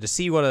little bit to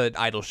see what an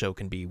idol show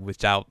can be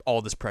without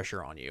all this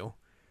pressure on you.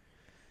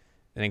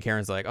 And then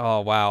Karen's like, oh,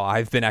 wow,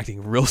 I've been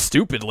acting real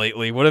stupid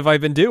lately. What have I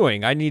been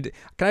doing? Can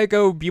I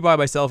go be by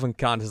myself? And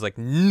Kanata's like,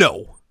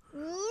 no,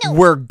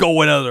 we're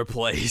going another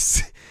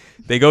place.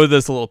 They go to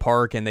this little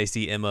park and they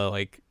see Emma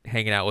like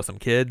hanging out with some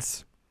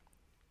kids.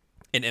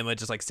 And Emma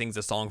just like sings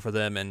a song for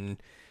them.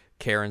 And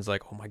Karen's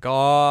like, oh my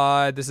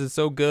God, this is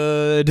so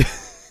good.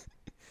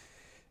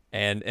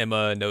 And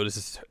Emma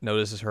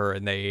notices her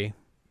and they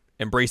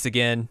embrace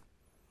again.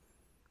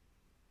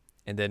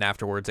 And then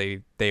afterwards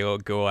they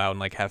go out and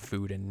like have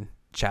food and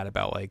chat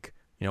about like,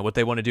 you know, what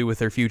they want to do with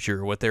their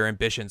future, what their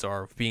ambitions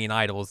are of being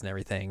idols and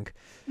everything.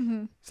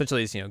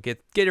 Essentially is, you know,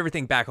 get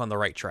everything back on the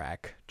right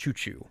track.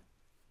 Choo-choo.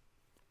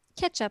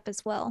 Catch up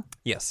as well.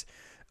 Yes.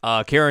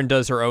 Karen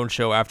does her own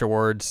show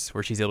afterwards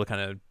where she's able to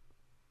kind of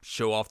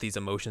show off these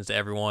emotions to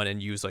everyone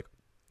and use like,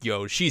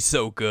 yo, she's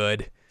so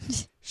good.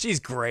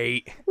 She's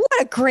great. What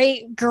a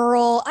great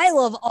girl. I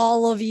love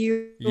all of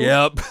you.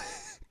 Yep.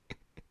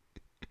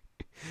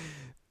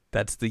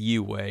 That's the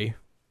you way.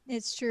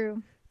 It's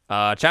true.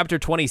 Chapter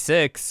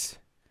 26.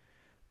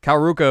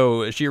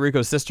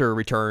 Shioriko's sister,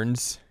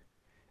 returns,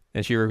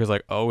 and Shioriko's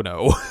like, "Oh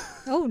no."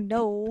 Oh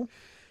no.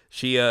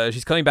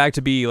 She's coming back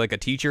to be like a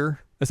teacher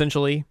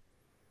essentially.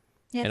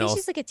 Yeah, I And think also,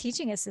 she's like a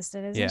teaching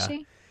assistant, isn't yeah,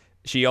 she?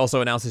 she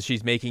also announces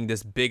she's making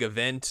this big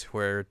event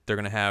where they're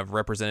going to have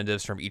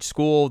representatives from each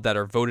school that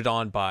are voted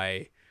on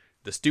by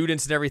the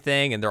students and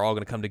everything, and they're all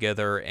going to come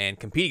together and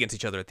compete against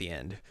each other at the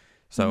end.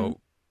 So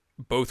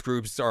both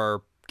groups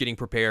are getting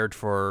prepared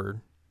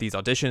for these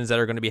auditions that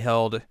are going to be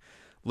held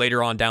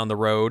later on down the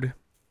road.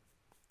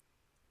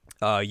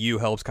 Yu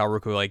helps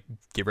Kaoruko like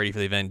get ready for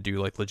the event,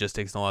 do like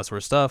logistics and all that sort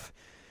of stuff.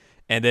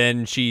 And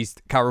then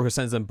Kaoruko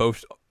sends them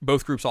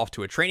both groups off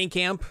to a training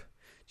camp.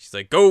 She's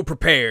like, "Go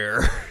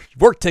prepare,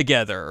 work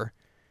together."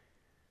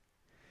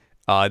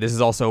 This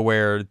is also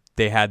where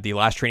they had the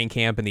last training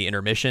camp and the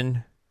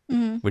intermission,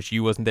 which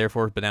Yu wasn't there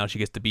for, but now she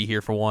gets to be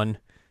here for one.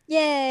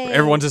 Yay!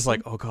 Everyone's just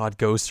like, "Oh God,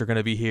 ghosts are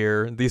gonna be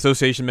here." The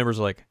association members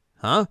are like,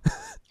 "Huh?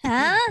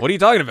 Huh? What are you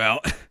talking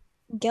about?"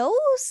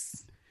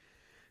 Ghosts?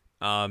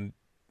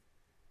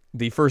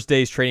 The first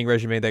day's training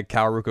regimen that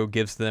Kaoruko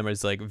gives them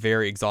is like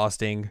very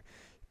exhausting.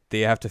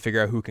 They have to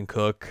figure out who can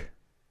cook,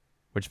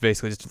 which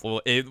basically just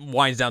it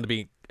winds down to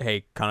being,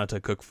 "Hey,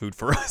 Kanata, cook food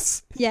for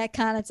us." Yeah,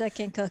 Kanata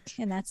can cook,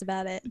 and that's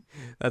about it.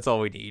 That's all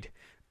we need.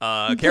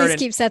 Please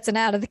keep Setsuna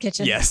out of the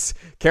kitchen. Yes,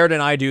 Carrot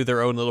and I do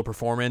their own little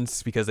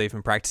performance because they've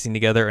been practicing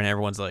together, and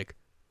everyone's like,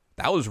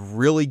 "That was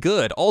really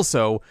good."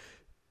 Also,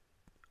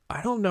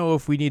 I don't know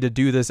if we need to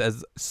do this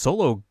as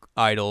solo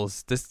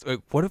idols.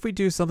 What if we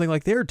do something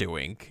like they're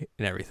doing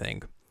and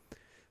everything?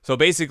 So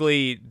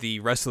basically, the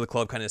rest of the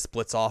club kind of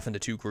splits off into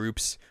two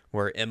groups,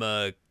 where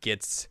Emma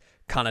gets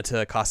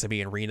Kanata,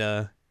 Kasumi, and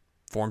Rina,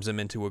 forms them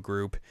into a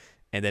group,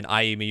 and then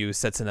Ayumu,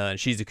 Setsuna, and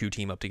Shizuku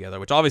team up together,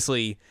 which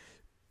obviously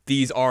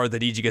these are the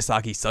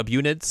Nijigasaki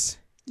subunits,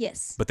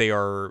 Yes. but they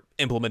are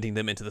implementing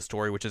them into the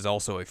story, which is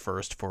also a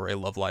first for a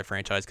Love Live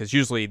franchise, because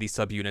usually these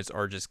subunits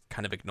are just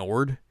kind of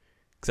ignored,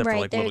 except for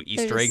like little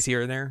Easter eggs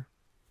here and there.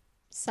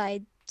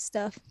 Side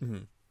stuff.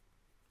 Mm-hmm.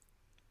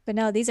 But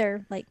no, these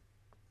are like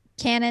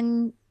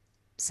canon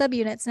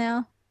subunits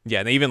now. Yeah,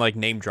 and they even like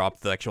name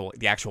drop the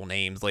actual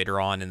names later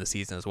on in the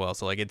season as well.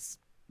 So like it's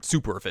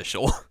super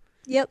official.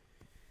 Yep.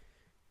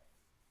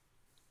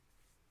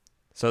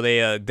 So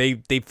they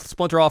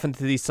splinter off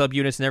into these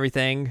subunits and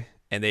everything,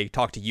 and they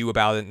talk to you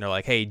about it, and they're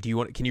like, "Hey,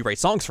 can you write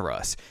songs for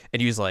us?"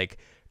 And Yu's like,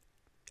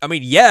 "I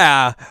mean,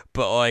 yeah,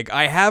 but like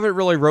I haven't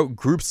really wrote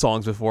group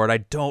songs before, and I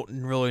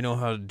don't really know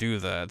how to do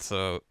that.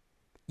 So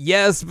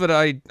yes,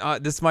 but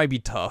this might be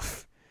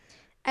tough."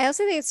 I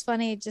also think it's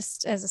funny,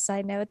 just as a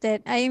side note,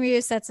 that Ayumu,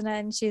 Setsuna,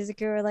 and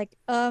Shizuku are like,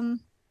 well,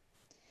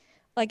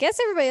 I guess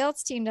everybody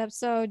else teamed up,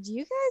 so do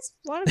you guys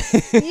want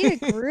to be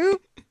a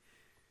group?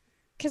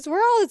 Because we're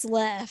all that's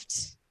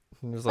left.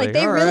 Like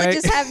they really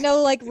just have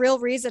no like real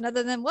reason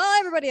other than, well,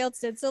 everybody else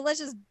did, so let's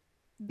just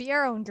be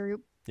our own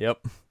group. Yep.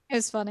 It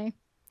was funny.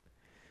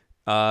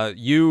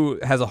 Yu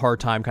has a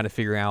hard time kind of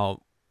figuring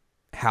out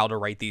how to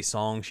write these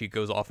songs. She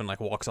goes off and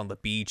like walks on the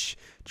beach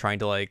trying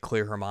to like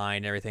clear her mind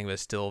and everything, but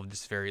still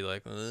just very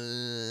like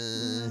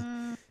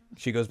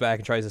She goes back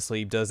and tries to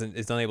sleep, is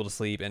unable to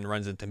sleep, and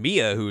runs into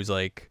Mia, who's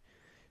like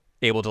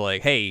able to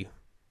like, "Hey,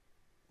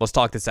 let's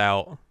talk this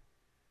out.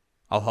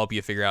 I'll help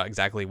you figure out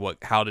exactly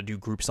how to do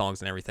group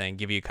songs and everything,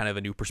 give you kind of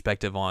a new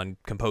perspective on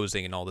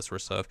composing and all this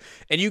sort of stuff.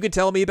 And you can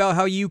tell me about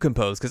how you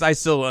compose, because I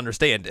still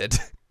understand it."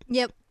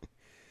 Yep.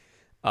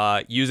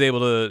 Yu's able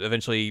to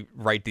eventually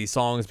write these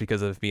songs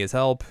because of Mia's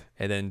help,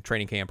 and then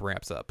training camp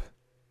ramps up.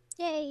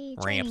 Yay!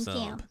 Ramps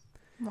training camp.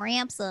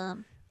 Ramps up.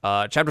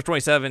 Chapter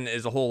 27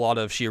 is a whole lot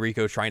of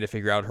Shioriko trying to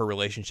figure out her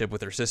relationship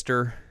with her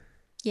sister.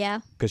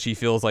 Yeah. Because she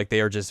feels like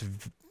they are just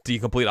the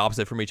complete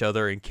opposite from each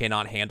other and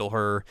cannot handle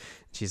her.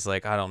 She's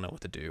like, "I don't know what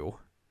to do."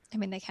 I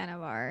mean, they kind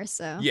of are,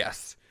 so.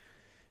 Yes.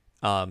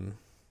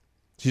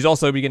 She's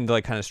also beginning to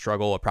like kind of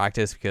struggle at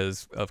practice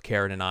because of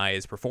Karen and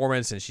I's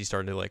performance, and she's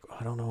starting to like,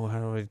 "I don't know, how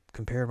do I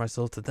compare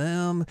myself to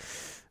them?"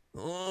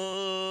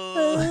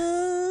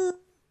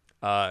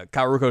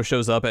 Kaoruko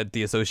shows up at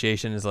the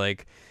association, is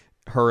like,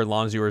 her and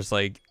Lanzu are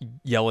like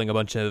yelling a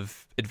bunch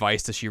of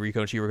advice to Shioriko,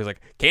 and Shioriko's like,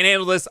 "Can't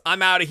handle this,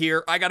 I'm out of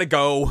here, I gotta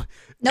go."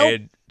 Nope.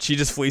 And she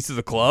just flees to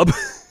the club.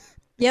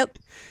 Yep.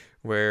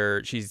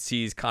 Where she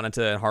sees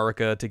Kanata and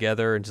Haruka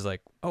together, and she's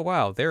like, "Oh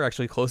wow, they're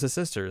actually close as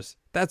sisters.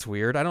 That's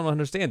weird. I don't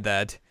understand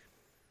that."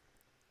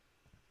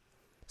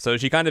 So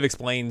she kind of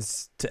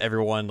explains to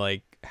everyone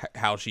like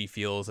how she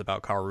feels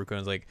about Kaoruko,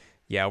 and is like,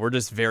 "Yeah, we're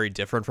just very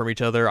different from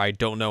each other. I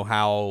don't know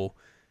how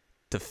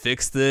to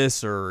fix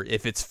this, or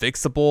if it's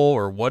fixable,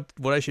 or what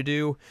I should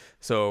do."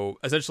 So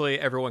essentially,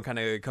 everyone kind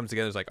of comes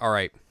together and is like, "All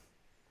right,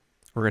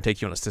 we're gonna take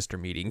you on a sister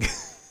meeting."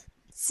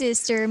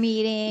 Sister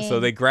meeting. So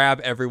they grab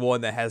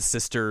everyone that has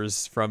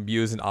sisters from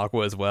Muse and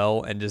Aqua as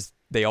well, and just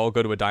they all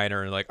go to a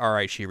diner and like, "All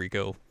right,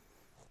 Shioriko,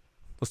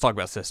 let's talk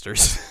about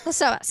sisters." Let's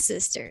talk about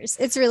sisters.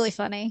 It's really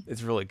funny.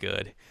 It's really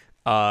good.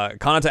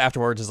 Kanata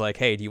afterwards is like,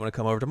 "Hey, do you want to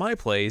come over to my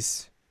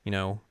place? You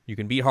know, you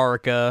can beat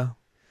Haruka.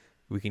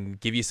 We can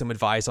give you some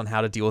advice on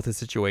how to deal with the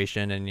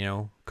situation,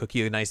 and cook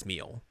you a nice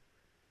meal."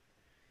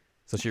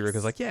 So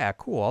Shiriko's like, yeah,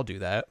 cool, I'll do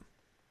that.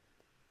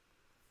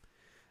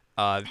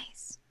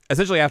 Nice.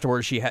 Essentially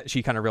afterwards, she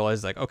kind of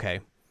realized, like, okay,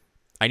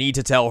 I need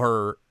to tell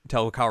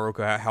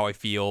Kaoruko how I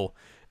feel,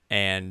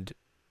 and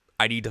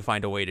I need to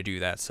find a way to do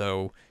that.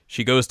 So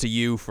she goes to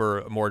you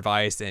for more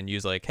advice, and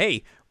you's like,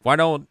 hey, why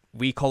don't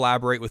we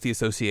collaborate with the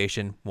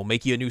association? We'll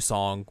make you a new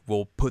song.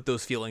 We'll put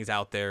those feelings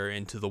out there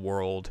into the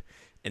world,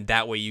 and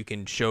that way you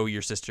can show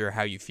your sister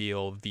how you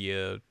feel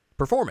via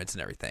performance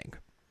and everything.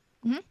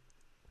 Mm-hmm.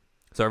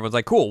 So everyone's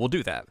like, cool, we'll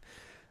do that.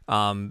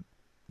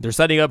 They're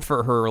setting up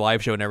for her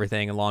live show and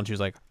everything, and Lanju's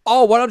like,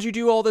 oh, why don't you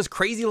do all this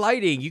crazy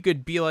lighting? You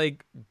could be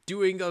like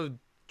doing a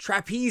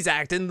trapeze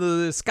act in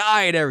the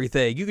sky and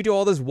everything. You could do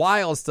all this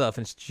wild stuff.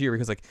 And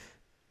Shiriko's like,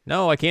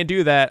 no, I can't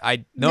do that.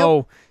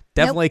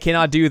 Definitely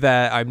cannot do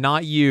that. I'm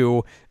not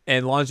you.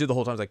 And Lanju the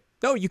whole time is like,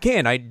 no, you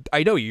can.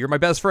 I know you. You're my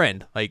best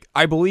friend. Like,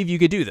 I believe you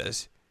could do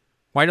this.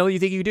 Why don't you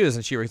think you could do this?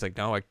 And Shiriko's like,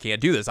 no, I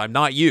can't do this. I'm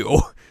not you.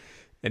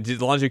 And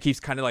Lanju keeps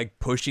kind of like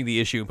pushing the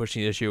issue, and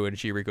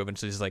Shiriko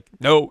eventually is like,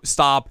 no,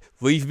 stop,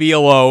 leave me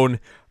alone.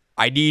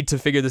 I need to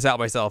figure this out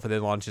myself. And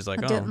then Lanju's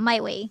like, I'll do it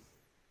my way.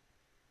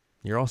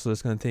 You're also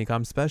just going to think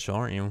I'm special,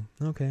 aren't you?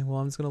 Okay, well,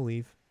 I'm just going to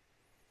leave.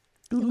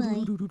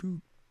 Goodbye.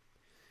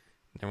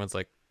 Everyone's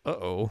like,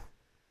 uh-oh.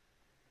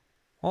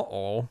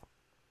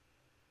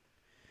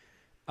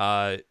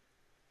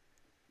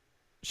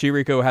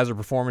 Shiriko has her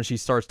performance. She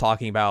starts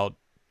talking about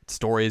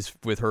stories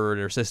with her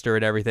and her sister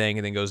and everything,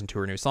 and then goes into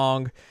her new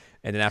song.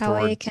 And then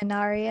afterwards, Kawaii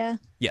Canaria.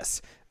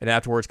 yes. And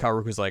afterwards,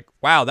 Kaoruko's like,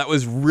 wow, that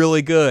was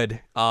really good.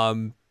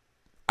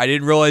 I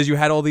didn't realize you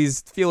had all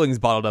these feelings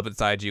bottled up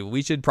inside you.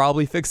 We should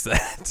probably fix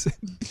that.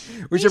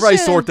 we should probably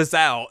sort this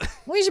out.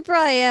 We should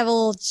probably have a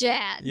little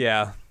chat.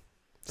 Yeah.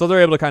 So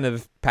they're able to kind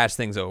of patch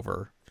things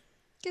over.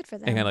 Good for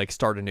them. And kind of like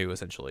start anew,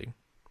 essentially.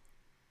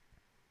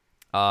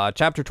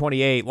 Chapter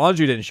 28, Lanju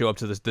didn't show up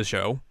to the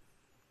show.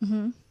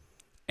 Mm-hmm.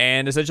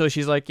 And essentially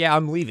she's like, yeah,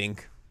 I'm leaving.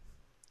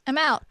 I'm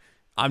out.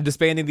 I'm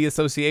disbanding the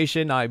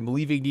association. I'm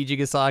leaving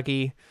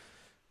Nijigasaki.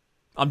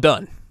 I'm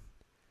done.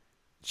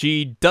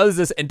 She does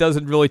this and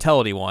doesn't really tell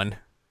anyone.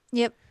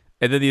 Yep.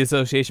 And then the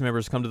association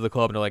members come to the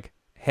club and they're like,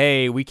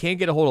 hey, we can't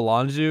get a hold of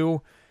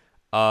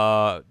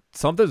Lanju.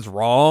 Something's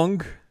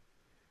wrong.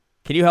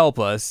 Can you help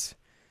us?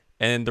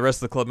 And the rest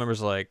of the club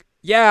members are like,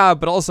 yeah,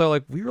 but also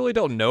like we really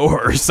don't know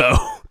her, so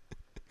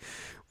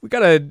we're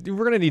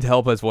gonna need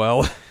help as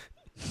well.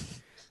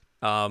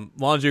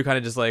 Lanju kind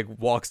of just like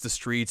walks the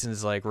streets and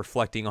is like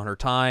reflecting on her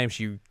time.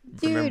 She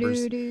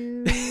remembers.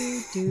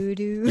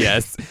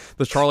 Yes,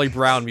 the Charlie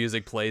Brown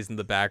music plays in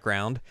the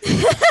background.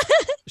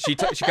 She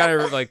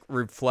kind of like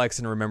reflects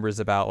and remembers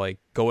about like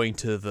going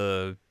to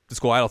the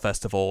School Idol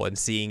Festival and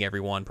seeing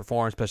everyone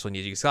perform, especially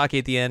Nijigasaki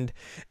at the end,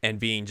 and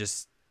being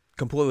just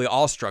completely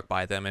awestruck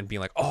by them and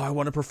being like, oh, I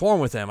want to perform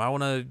with them. I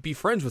want to be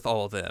friends with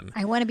all of them.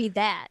 I want to be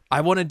that.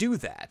 I want to do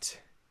that.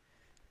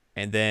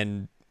 And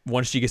then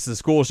once she gets to the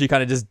school, she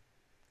kind of just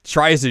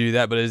tries to do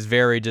that, but is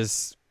very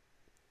just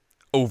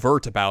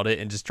overt about it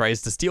and just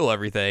tries to steal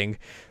everything,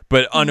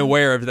 but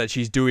unaware of that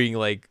she's doing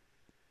like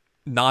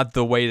not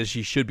the way that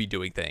she should be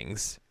doing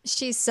things.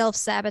 She's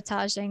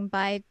self-sabotaging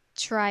by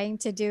trying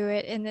to do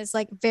it in this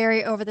like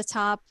very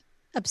over-the-top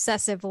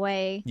obsessive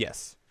way.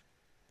 Yes.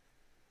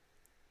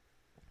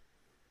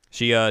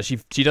 She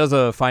does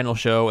a final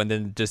show and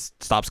then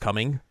just stops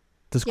coming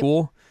to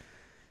school. Yep.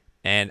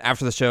 And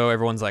after the show,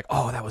 everyone's like,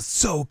 oh, that was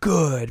so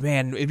good,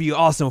 man. It'd be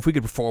awesome if we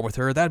could perform with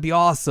her. That'd be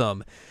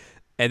awesome.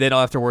 And then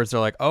afterwards, they're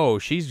like, oh,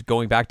 she's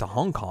going back to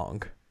Hong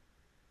Kong.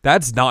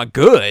 That's not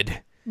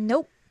good.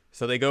 Nope.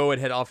 So they go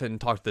and head off and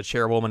talk to the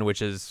chairwoman,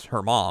 which is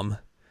her mom.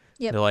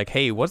 Yep. They're like,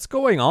 hey, what's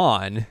going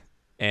on?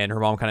 And her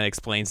mom kind of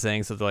explains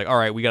things. So they're like, all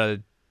right, we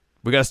gotta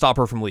stop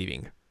her from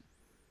leaving.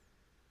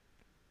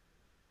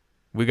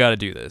 We gotta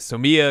do this. So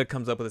Mia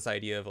comes up with this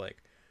idea of like,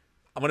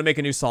 I'm going to make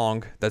a new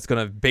song that's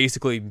going to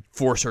basically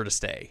force her to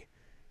stay.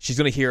 She's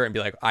going to hear it and be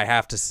like, I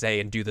have to stay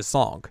and do this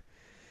song.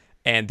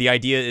 And the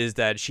idea is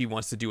that she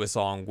wants to do a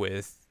song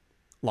with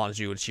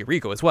Lanju and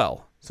Shiriko as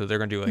well. So they're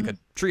going to do like a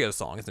trio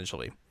song,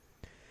 essentially.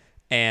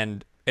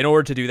 And in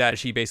order to do that,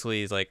 she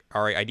basically is like,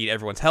 all right, I need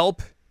everyone's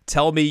help.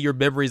 Tell me your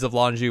memories of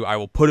Lanju. I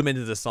will put them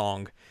into the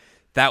song.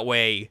 That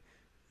way, you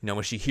know,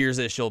 when she hears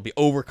it, she'll be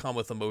overcome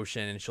with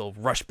emotion and she'll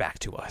rush back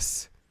to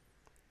us.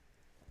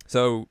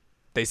 So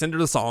they send her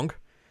the song.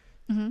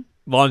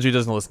 Lanju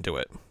doesn't listen to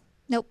it.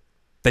 Nope.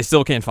 They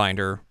still can't find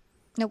her.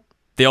 Nope.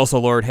 They also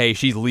learned, hey,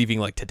 she's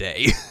leaving like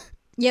today.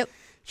 Yep.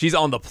 She's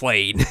on the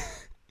plane.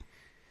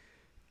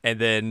 And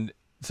then,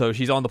 so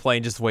she's on the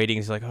plane just waiting.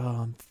 She's like,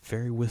 oh, I'm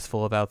very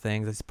wistful about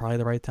things. It's probably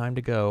the right time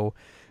to go.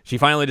 She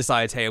finally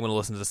decides, hey, I'm going to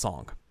listen to the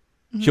song.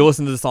 She'll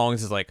listen to the song and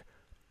is like,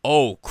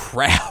 oh,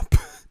 crap.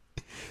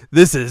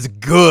 This is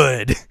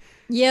good.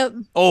 Yep.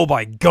 Oh,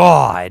 my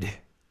God.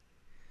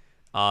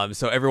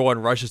 So everyone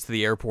rushes to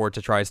the airport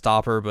to try to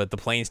stop her, but the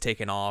plane's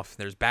taken off.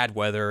 There's bad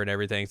weather and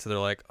everything, so they're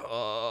like,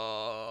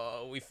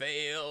 oh, we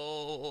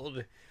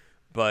failed.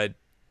 But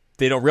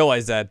they don't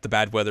realize that the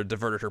bad weather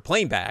diverted her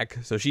plane back,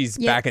 so she's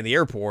back in the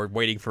airport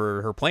waiting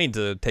for her plane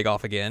to take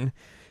off again,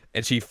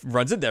 and she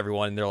runs into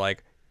everyone, and they're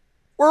like,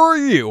 where were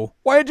you?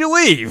 Why did you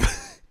leave?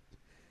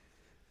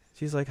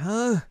 She's like,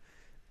 huh?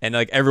 And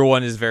like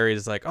everyone is very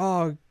just like,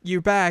 oh,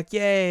 you're back,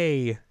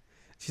 yay.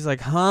 She's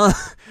like, huh?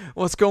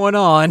 What's going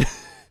on?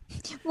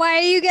 Why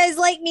are you guys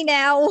like me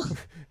now?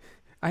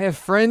 I have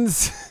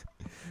friends.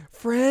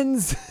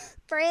 Friends.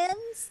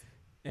 Friends?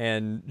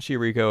 And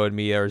Shiriko and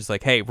Mia are just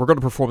like, hey, we're going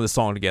to perform the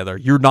song together.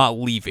 You're not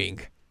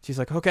leaving. She's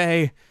like,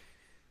 okay.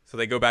 So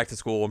they go back to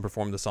school and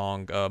perform the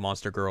song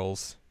Monster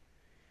Girls.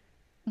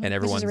 And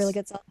Which is a really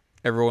good song.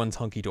 Everyone's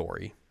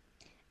hunky-dory.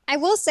 I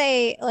will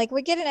say, like,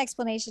 we get an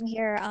explanation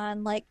here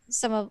on like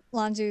some of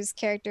Lanzu's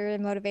character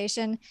and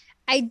motivation.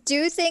 I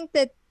do think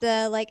that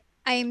the like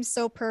I am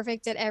so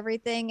perfect at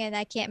everything and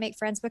I can't make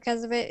friends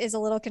because of it is a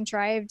little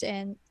contrived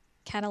and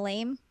kind of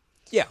lame.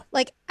 Yeah.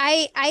 Like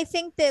I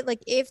think that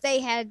like if they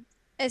had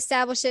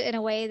established it in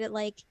a way that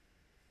like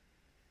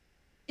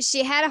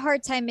she had a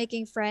hard time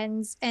making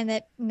friends and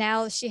that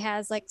now she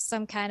has like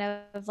some kind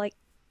of like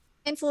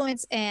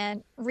influence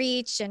and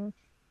reach and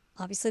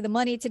obviously the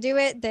money to do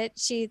it, that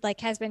she like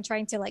has been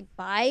trying to like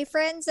buy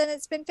friends and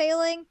it's been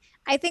failing.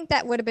 I think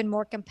that would have been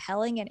more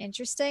compelling and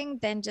interesting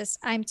than just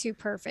I'm too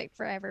perfect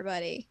for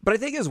everybody. But I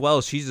think as well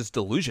she's just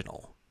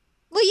delusional.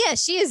 Well, yeah,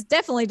 she is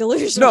definitely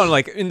delusional. No,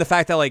 like in the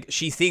fact that like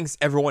she thinks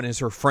everyone is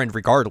her friend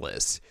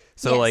regardless.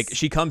 So Yes. like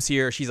she comes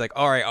here, she's like,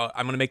 all right,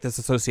 I'm going to make this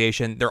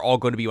association. They're all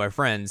going to be my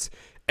friends.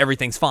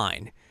 Everything's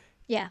fine.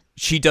 Yeah.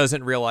 She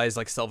doesn't realize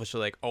like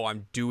selfishly like, oh,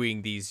 I'm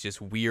doing these just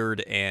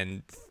weird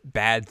and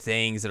bad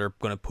things that are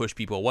going to push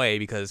people away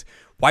because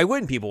why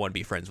wouldn't people want to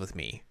be friends with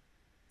me?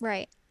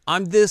 Right.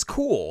 I'm this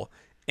cool.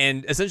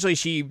 And essentially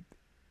she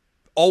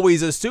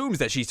always assumes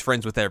that she's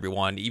friends with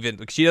everyone. Even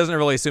like, she doesn't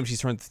really assume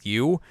she's friends with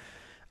you.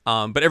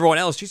 But everyone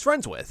else she's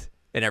friends with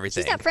and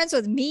everything. She's not friends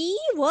with me?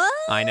 What?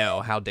 I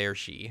know. How dare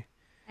she?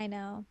 I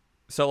know.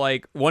 So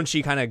like once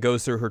she kind of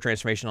goes through her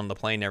transformation on the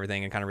plane and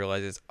everything and kind of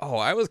realizes, oh,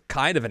 I was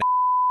kind of an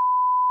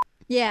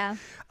Yeah.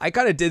 I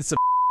kind of did some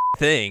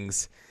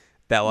things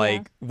that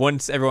like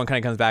once everyone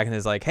kind of comes back and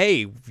is like,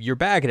 hey, you're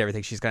back and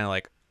everything, she's kind of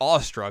like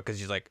awestruck because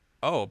she's like,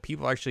 oh,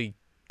 people actually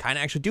kind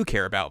of actually do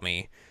care about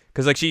me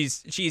because like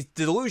she's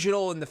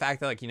delusional in the fact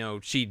that like, you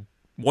know, she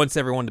wants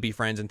everyone to be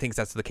friends and thinks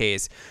that's the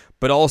case,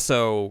 but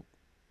also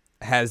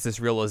has this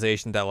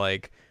realization that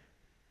like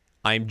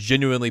I'm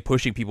genuinely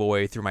pushing people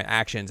away through my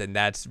actions and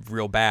that's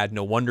real bad.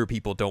 No wonder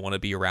people don't want to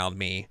be around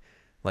me.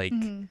 Like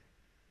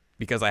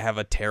because I have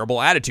a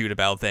terrible attitude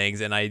about things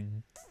and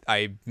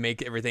I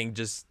make everything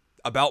just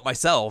about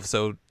myself.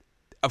 So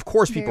of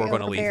course people are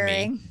going to leave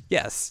me.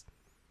 Yes.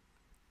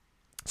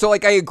 So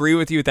like I agree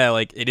with you that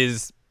like it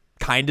is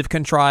kind of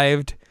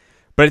contrived,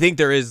 but I think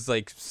there is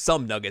like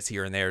some nuggets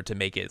here and there to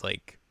make it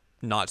like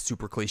not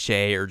super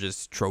cliche or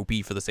just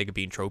tropey for the sake of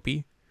being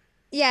tropey.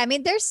 Yeah, I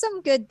mean, there's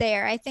some good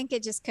there. I think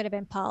it just could have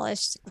been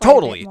polished.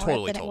 Totally.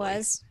 It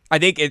was. I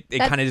think it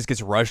kind of just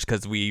gets rushed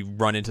because we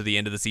run into the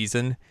end of the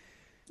season.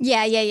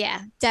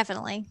 Yeah,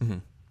 definitely. Mm-hmm.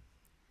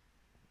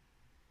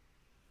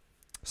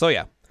 So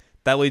yeah,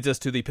 that leads us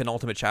to the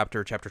penultimate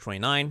chapter, chapter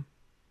 29.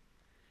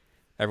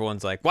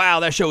 Everyone's like, wow,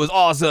 that show was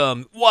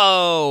awesome.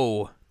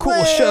 Whoa,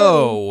 cool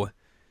show.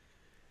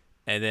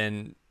 And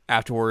then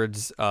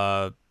afterwards,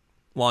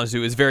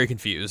 Lanzu is very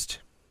confused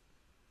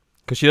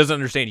because she doesn't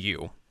understand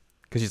you.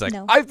 Because she's like,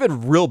 I've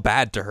been real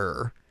bad to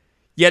her.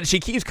 Yet she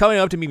keeps coming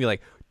up to me and be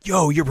like,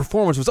 yo, your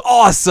performance was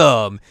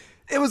awesome.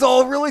 It was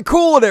all really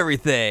cool and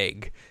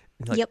everything.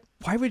 And like,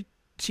 why would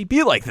she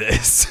be like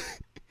this?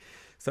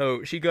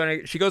 So she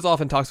goes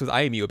off and talks with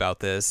IMU about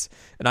this.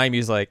 And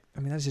IMU's like,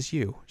 I mean, that's just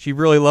you. She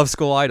really loves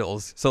School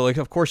Idols. So like,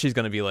 of course she's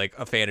going to be like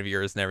a fan of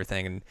yours and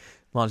everything. And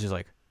Lanzu's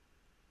like,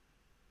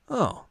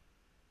 oh,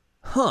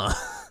 huh.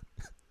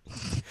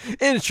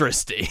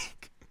 Interesting.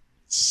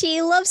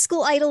 She loves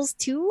School Idols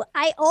too.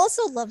 I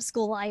also love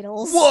School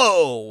Idols.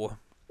 Whoa.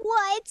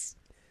 What?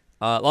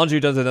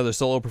 Lanzu does another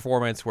solo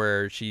performance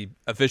where she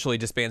officially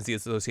disbands the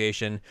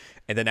association,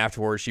 and then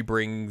afterwards she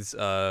brings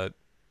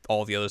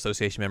all the other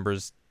association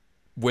members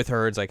with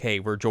her. It's like, hey,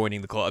 we're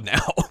joining the club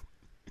now.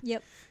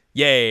 Yep.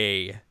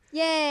 Yay.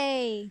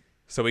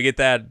 So we get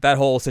that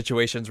whole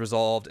situation's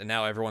resolved, and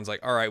now everyone's like,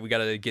 all right, we got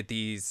to get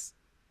these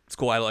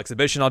School Idol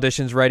exhibition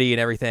auditions ready and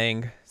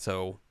everything.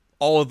 So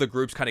all of the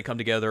groups kind of come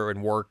together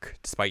and work,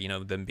 despite, you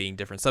know, them being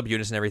different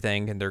subunits and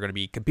everything, and they're going to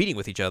be competing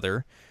with each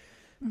other.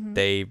 Mm-hmm.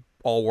 They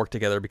all work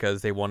together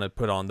because they want to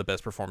put on the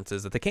best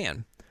performances that they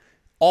can.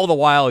 All the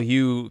while,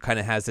 Yu kind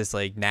of has this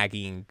like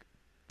nagging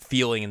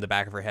feeling in the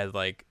back of her head,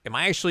 like, am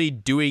I actually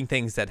doing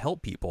things that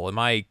help people? Am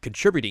I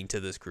contributing to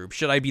this group?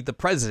 Should I be the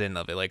president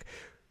of it? Like,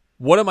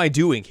 what am I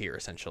doing here,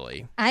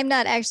 essentially? I'm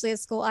not actually a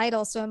School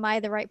Idol, so am I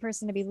the right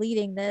person to be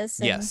leading this?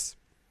 And yes.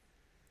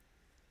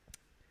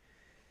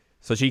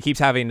 So she keeps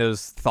having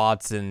those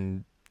thoughts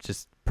and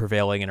just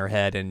prevailing in her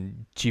head,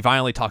 and she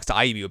finally talks to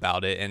IMU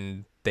about it,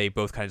 and they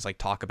both kind of just like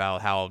talk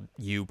about how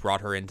you brought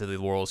her into the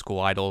Laurel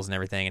School Idols and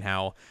everything, and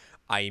how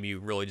IMU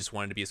really just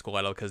wanted to be a school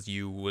idol because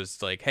you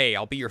was like, hey,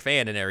 I'll be your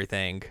fan and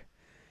everything.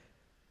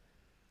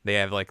 They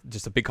have like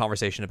just a big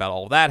conversation about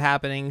all of that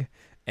happening,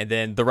 and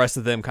then the rest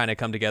of them kind of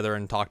come together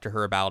and talk to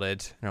her about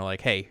it, and they're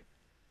like, hey,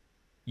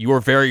 you are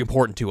very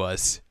important to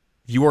us.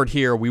 If you weren't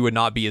here, we would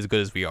not be as good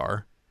as we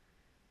are.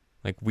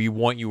 Like, we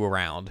want you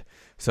around.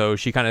 So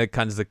she kind of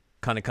comes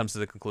to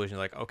the conclusion,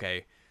 like,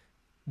 okay,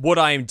 what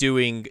I am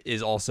doing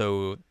is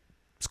also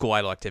school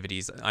idol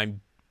activities.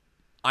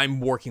 I'm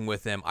working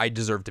with them. I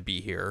deserve to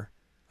be here.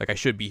 Like, I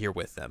should be here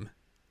with them.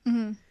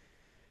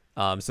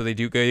 Mm-hmm. So they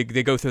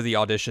go through the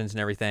auditions and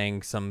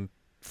everything. Some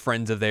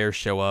friends of theirs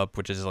show up,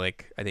 which is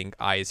like, I think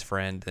Ai's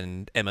friend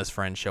and Emma's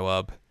friend show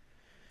up.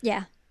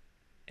 Yeah.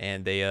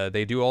 And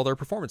they do all their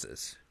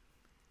performances.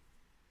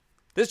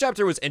 This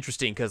chapter was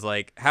interesting because,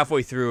 like,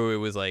 halfway through it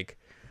was like,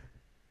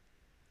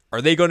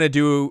 are they going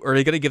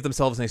to give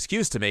themselves an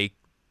excuse to make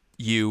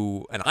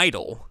you an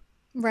idol?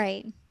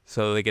 Right.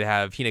 So they could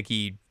have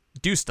Hineki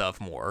do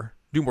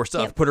more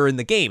stuff, Yep. put her in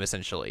the game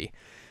essentially.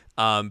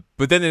 But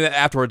then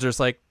afterwards, they're just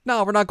like,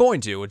 no, we're not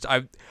going to.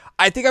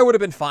 I think I would have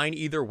been fine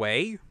either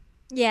way.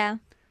 Yeah.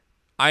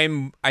 I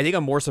think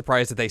I'm more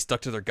surprised that they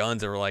stuck to their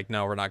guns and were like,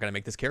 no, we're not going to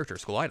make this character a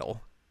school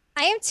idol.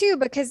 I am too,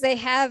 because they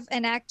have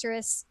an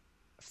actress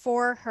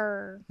for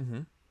her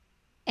Mm-hmm.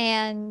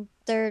 and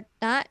they're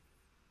not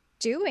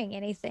doing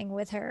anything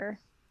with her.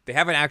 They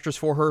have an actress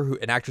for her,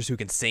 an actress who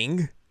can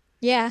sing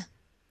Yeah.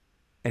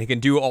 and who can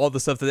do all the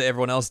stuff that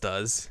everyone else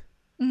does.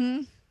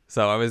 Mm-hmm.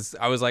 So I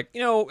was like,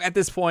 at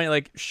this point,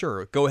 like,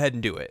 sure, go ahead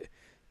and do it.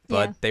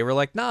 But Yeah. they were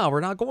like, nah,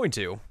 we're not going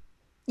to.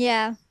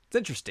 Yeah. It's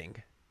interesting.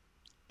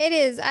 It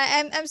is.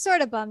 I'm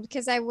sort of bummed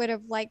because I would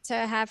have liked to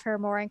have her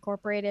more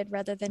incorporated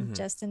rather than Mhm.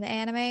 just in the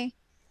anime.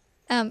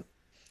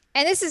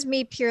 And this is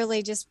me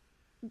purely just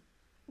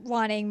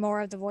wanting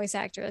more of the voice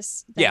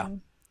actress than Yeah.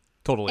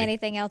 Totally.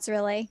 anything else,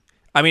 really.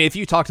 I mean, if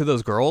you talk to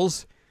those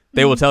girls,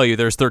 they will tell you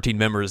there's 13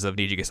 members of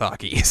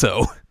Nijigasaki.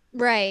 So,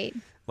 Right.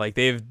 like,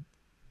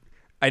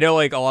 I know,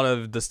 like, a lot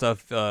of the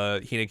stuff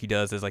Hineki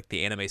does is, like,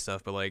 the anime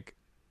stuff, but, like,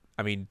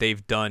 I mean,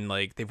 they've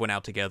went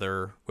out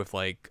together with,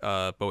 like,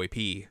 Bowie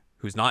P,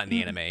 who's not in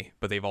the anime,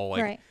 but they've all,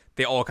 like, Right.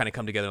 they all kind of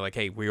come together, like,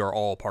 hey, we are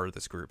all part of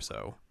this group,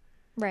 so.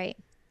 Right.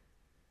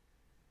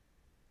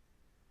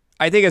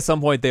 I think at some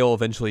point they'll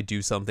eventually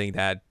do something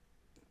that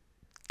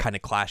kind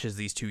of clashes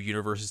these two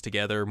universes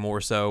together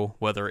more so,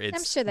 whether it's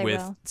I'm sure they with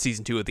will.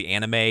 season 2 of the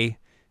anime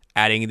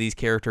adding these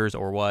characters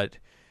or what.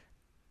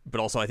 But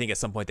also I think at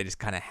some point they just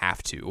kind of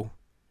have to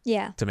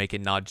Yeah. make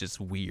it not just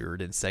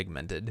weird and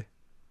segmented.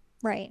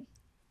 Right.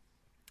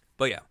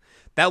 But yeah,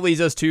 that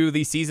leads us to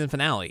the season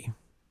finale,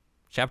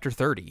 chapter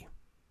 30.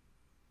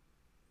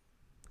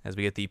 As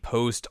we get the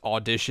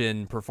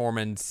post-audition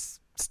performance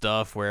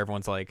stuff where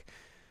everyone's like,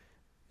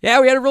 yeah,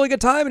 we had a really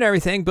good time and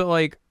everything, but,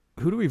 like,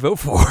 who do we vote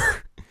for?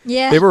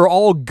 Yeah. They were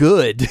all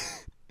good.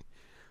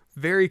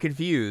 Very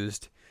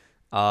confused.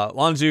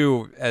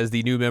 Lanju, as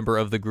the new member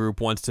of the group,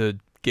 wants to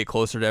get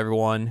closer to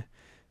everyone.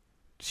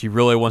 She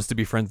really wants to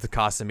be friends with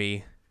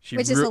Kasumi.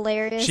 Which is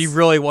hilarious. She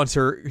really wants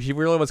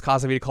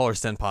Kasumi to call her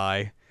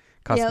senpai.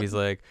 Kasumi's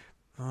like,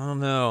 oh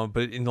no,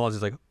 but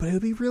Lanju's like, but it'll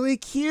be really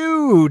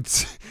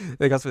cute.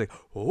 Like Kasumi's like,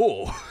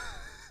 oh.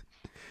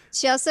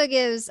 She also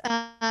gives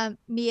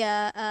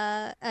Mia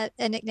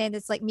a nickname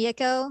that's like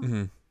Miyako.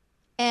 Mm-hmm.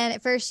 And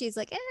at first she's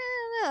like, I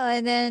don't know.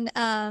 And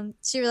then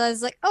she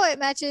realizes like, oh, it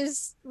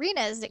matches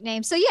Rina's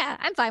nickname. So yeah,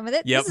 I'm fine with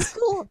it. Yep. This is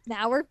cool.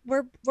 Now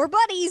we're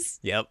buddies.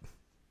 Yep.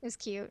 It was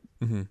cute.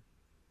 Mm-hmm.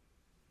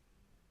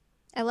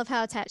 I love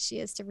how attached she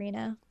is to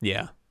Rina.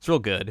 Yeah, it's real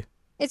good.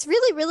 It's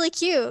really, really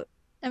cute.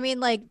 I mean,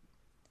 like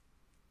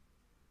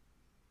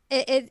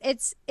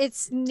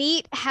it's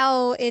neat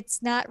how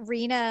it's not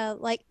Rina.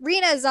 Like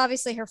Rina is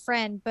obviously her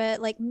friend,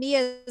 but like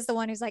Mia is the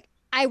one who's like,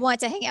 I want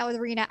to hang out with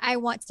Rina. I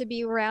want to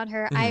be around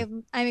her.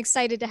 I'm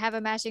excited to have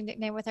a matching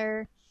nickname with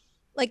her.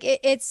 Like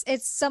it's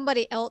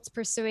somebody else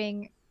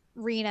pursuing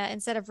Rina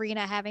instead of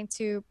Rina having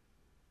to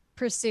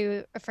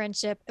pursue a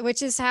friendship,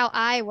 which is how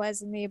I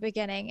was in the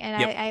beginning.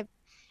 And Yep.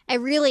 I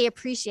really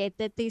appreciate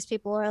that these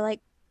people are like,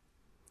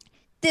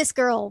 this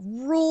girl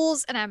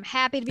rules and I'm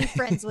happy to be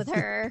friends with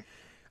her.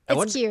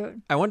 It's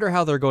cute. I wonder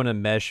how they're going to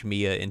mesh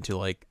Mia into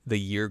like the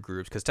year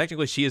groups, because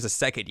technically she is a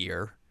second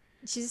year,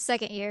 She's a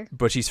second year.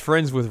 but she's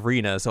friends with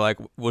Rina. So like,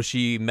 will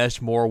she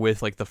mesh more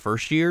with like the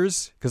first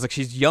years? Because like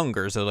she's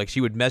younger, so like she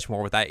would mesh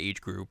more with that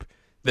age group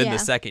than Yeah. the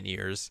second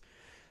years.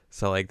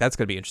 So like that's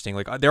gonna be interesting.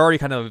 Like they're already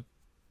kind of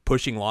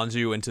pushing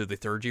Lanju into the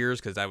third years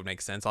because that would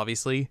make sense,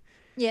 obviously.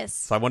 Yes.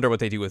 So I wonder what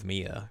they do with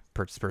Mia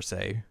per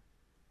se.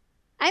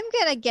 I'm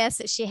gonna guess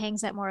that she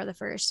hangs out more of the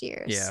first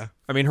years. Yeah,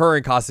 I mean, her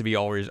and Kasumi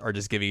always are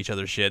just giving each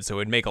other shit, so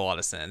it'd make a lot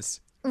of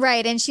sense.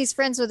 Right. And she's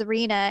friends with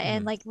Rina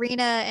and Mhm. like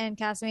Rina and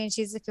Kasumi and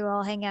Shizuku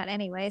all hang out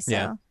anyway. So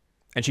Yeah.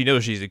 And she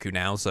knows Shizuku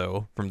now,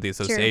 so from the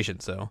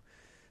association, so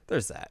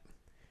there's that.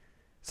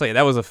 So yeah,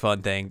 that was a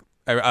fun thing.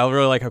 I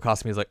really like how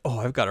Kasumi's like, oh,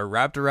 I've got it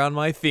wrapped around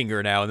my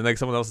finger now, and then like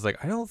someone else is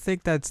like, I don't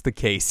think that's the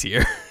case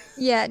here.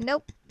 yeah,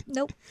 nope.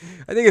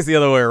 I think it's the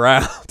other way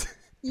around.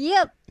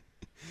 Yep.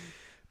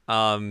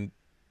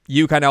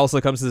 You kind of also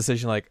comes to the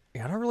decision like, I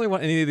don't really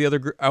want any of the other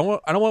group. I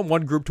don't want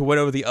one group to win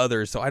over the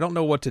other, so I don't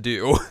know what to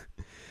do.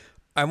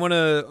 I want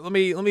to let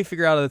me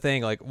figure out a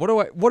thing like what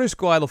do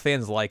School Idol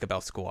fans like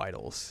about School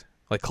Idols,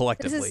 like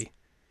collectively.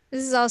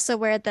 This is also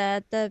where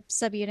the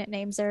subunit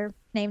names are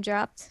name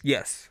dropped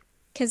Yes.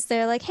 because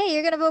they're like, "Hey,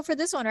 you're gonna vote for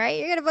this one, right?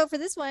 You're gonna vote for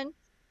this one."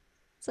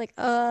 It's like,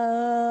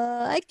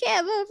 I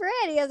can't vote for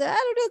any of them. I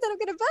don't know that I'm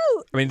gonna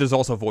vote. I mean, there's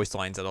also voice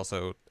lines that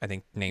also, I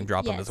think, name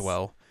drop them as Yes,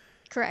 well.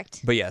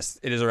 correct. But yes,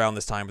 it is around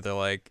this time where they're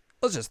like,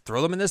 let's just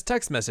throw them in this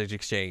text message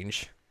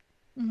exchange.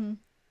 Hmm.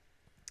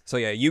 So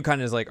yeah, you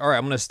kind of is like, all right,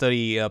 I'm going to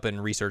study up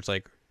and research,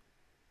 like,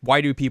 why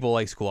do people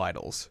like school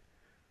idols?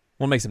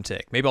 What makes them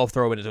tick? Maybe I'll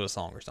throw it into a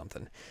song or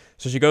something.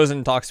 So she goes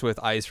and talks with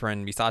Ai's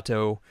friend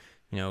Misato,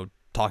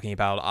 talking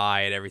about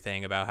Ai and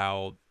everything, about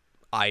how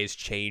Ai's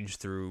changed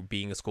through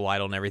being a school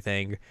idol and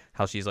everything,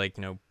 how she's like,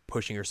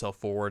 pushing herself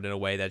forward in a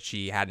way that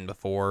she hadn't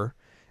before.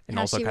 And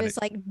How also she kind was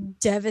of like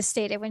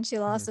devastated when she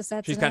lost to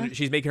Setsuna.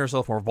 she's making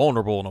herself more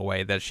vulnerable in a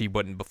way that she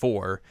wouldn't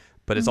before,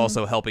 but it's Hmm.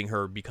 also helping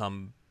her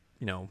become,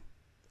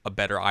 a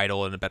better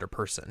idol and a better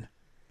person.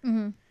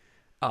 Hmm.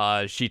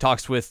 She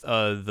talks with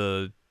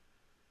the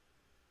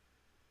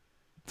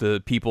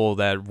people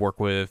that work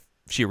with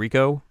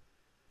Shiriko.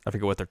 I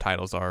forget what their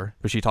titles are,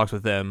 but she talks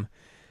with them,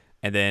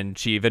 and then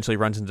she eventually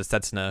runs into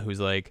Setsuna, who's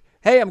like,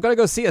 "Hey, I'm gonna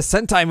go see a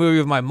Sentai movie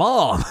with my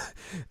mom,"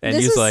 and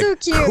This he's is like, so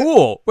cute.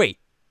 "Cool, wait,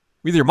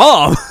 with your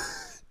mom?"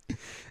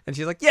 And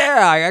she's like,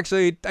 "Yeah,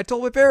 I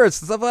told my parents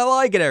the stuff I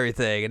like and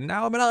everything, and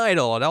now I'm an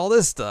idol and all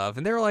this stuff,"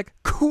 and they were like,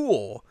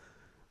 "Cool,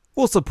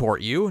 we'll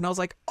support you," and I was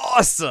like,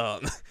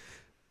 "Awesome."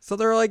 So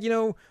they're like,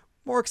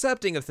 more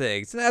accepting of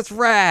things, and that's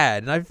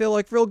rad, and I feel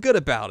like real good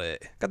about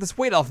it. Got this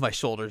weight off my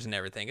shoulders and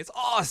everything. It's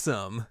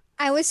awesome.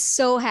 I was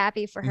so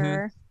happy for Mm-hmm.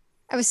 her.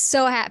 I was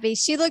so happy.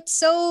 She looked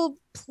so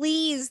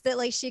pleased that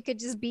like she could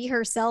just be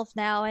herself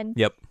now, and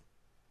Yep.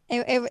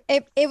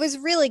 it was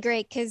really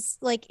great because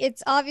like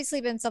it's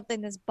obviously been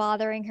something that's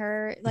bothering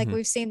her. Like Mm-hmm.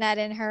 we've seen that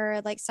in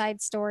her like side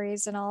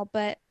stories and all,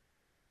 but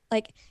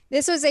like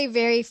this was a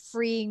very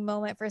freeing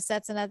moment for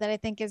Setsuna that I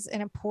think is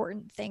an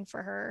important thing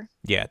for her.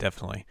 Yeah,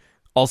 definitely.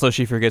 Also,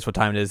 she forgets what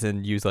time it is,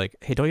 and you's like,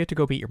 "Hey, don't you have to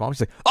go meet your mom?"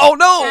 She's like, "Oh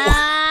no,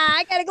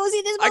 I gotta go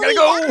see this I movie.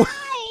 gotta go."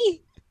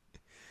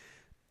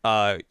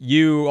 Bye!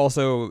 You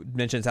also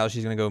mentions how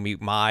she's gonna go meet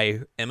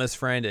Emma's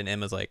friend, and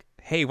Emma's like,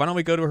 "Hey, why don't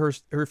we go to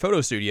her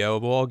photo studio?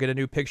 We'll all get a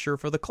new picture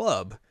for the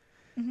club."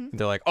 Mm-hmm. And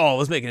they're like, "Oh,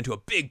 let's make it into a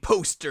big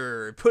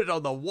poster, put it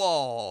on the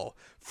wall,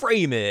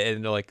 frame it."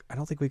 And they're like, "I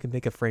don't think we can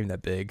make a frame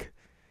that big.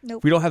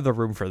 Nope. We don't have the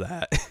room for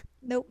that.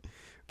 Nope.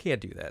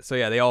 Can't do that." So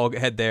yeah, they all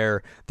head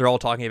there. They're all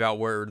talking about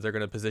where they're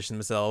gonna position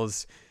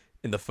themselves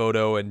in the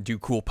photo and do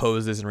cool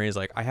poses. And Rena's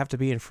like, "I have to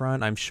be in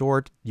front. I'm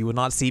short. You will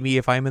not see me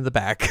if I'm in the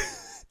back."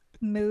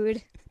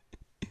 Mood.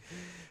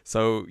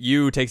 So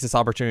Yu takes this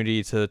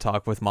opportunity to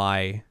talk with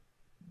Mai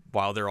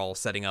while they're all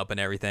setting up and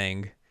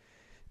everything,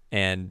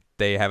 and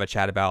they have a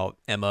chat about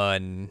Emma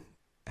and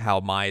how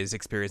Mai's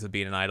experience of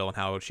being an idol and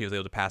how she was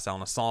able to pass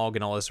on a song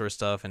and all this sort of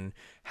stuff, and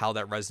how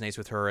that resonates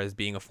with her as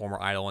being a former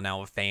idol and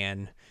now a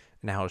fan,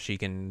 and how she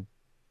can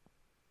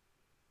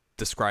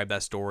describe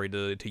that story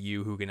to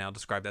you, who can now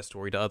describe that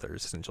story to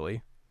others,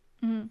 essentially.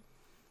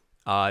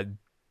 Mm-hmm.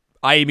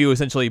 IMU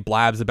essentially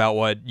blabs about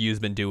what Yu's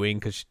been doing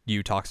because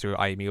Yu talks to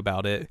IMU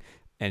about it,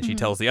 and she Mm-hmm.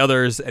 tells the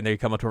others, and they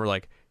come up to her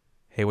like,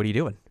 "Hey, what are you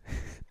doing?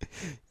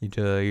 You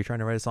trying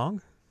to write a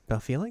song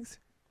about feelings?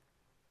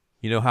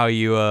 You know how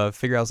you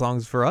figure out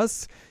songs for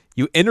us?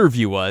 You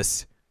interview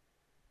us,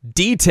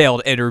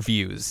 detailed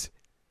interviews.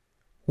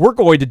 We're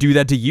going to do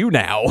that to you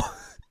now."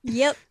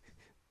 Yep.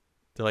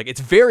 They're like, "It's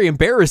very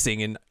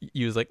embarrassing," and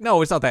Yu's like,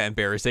 "No, it's not that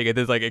embarrassing." And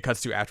then like it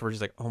cuts to afterwards.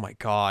 She's like, "Oh my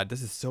god,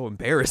 this is so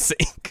embarrassing.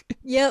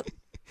 Yep.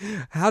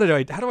 How do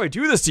I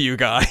do this to you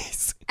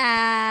guys?"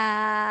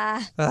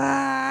 Ah.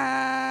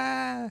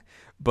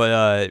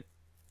 But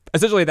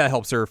essentially that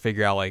helps her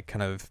figure out, like,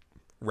 kind of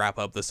wrap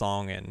up the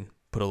song and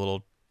put a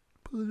little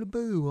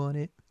boo on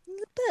it.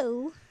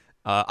 Boo.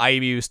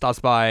 IMU stops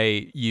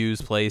by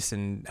Yu's place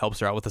and helps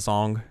her out with the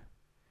song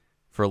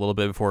for a little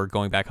bit before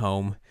going back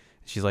home.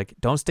 She's like,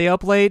 "Don't stay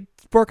up late,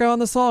 work out on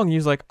the song." And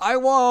Yu's like, "I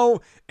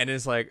won't." And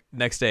it's like,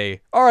 next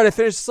day, "All right, I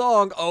finished the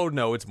song." Oh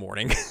no, it's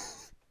morning.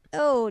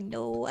 Oh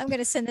no, I'm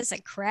gonna send this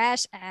a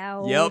crash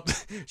out. Yep.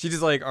 She's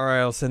just like, "All right,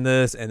 I'll send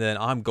this, and then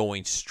I'm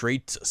going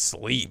straight to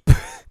sleep."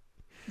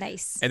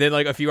 Nice. And then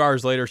like a few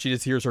hours later, she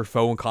just hears her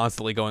phone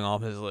constantly going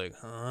off, and is like,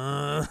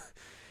 "Huh?"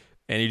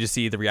 And you just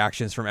see the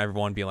reactions from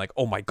everyone being like,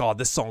 "Oh my god,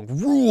 this song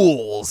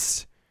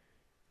rules.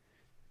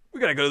 We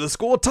gotta go to the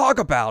school and talk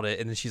about it."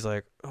 And then she's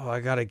like, "Oh,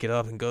 I gotta get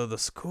up and go to the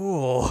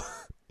school."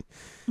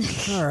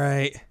 All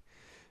right.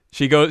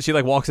 She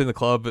like walks in the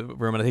club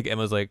room, and I think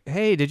Emma's like,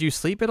 "Hey, did you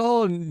sleep at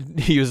all?" And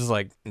he was just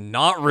like,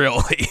 "Not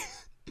really,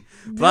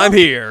 but I'm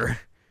here."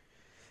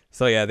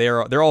 So yeah,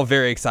 they're all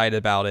very excited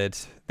about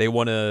it. They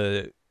want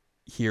to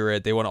hear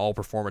it. They want to all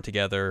perform it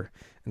together.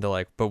 And they're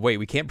like, "But wait,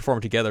 we can't perform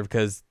it together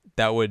because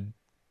that would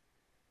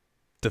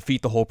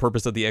defeat the whole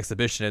purpose of the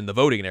exhibition and the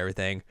voting and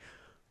everything.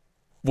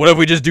 What if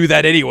we just do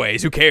that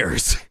anyways? Who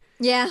cares?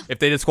 Yeah. If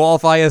they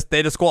disqualify us,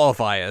 they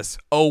disqualify us.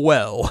 Oh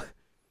well."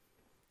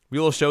 We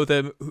will show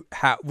them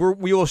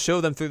we will show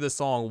them through this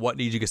song what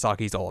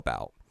Nijigasaki is all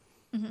about.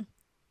 Mhm.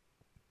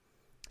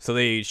 So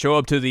they show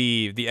up to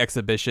the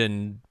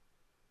exhibition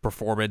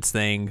performance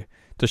thing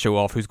to show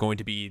off who's going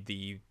to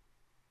be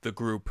the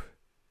group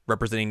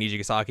representing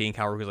Nijigasaki, and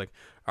Kaoru's like,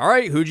 all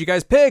right, who'd you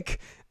guys pick?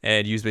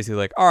 And Yu's basically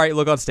like, all right,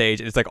 look on stage.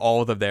 And it's like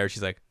all of them there.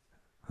 She's like,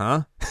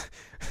 huh?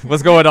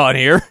 What's going on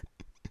here?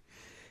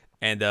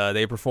 And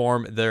they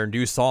perform their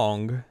new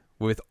song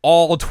with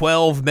all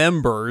 12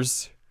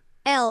 members.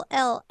 L,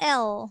 L,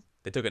 L.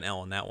 They took an L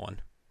on that one.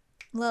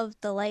 Love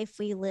the life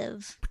we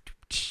live.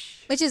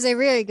 Which is a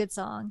really good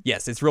song.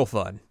 Yes, it's real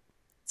fun.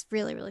 It's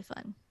really, really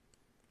fun.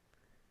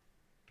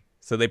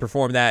 So they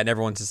perform that, and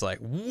everyone's just like,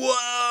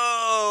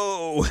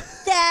 whoa!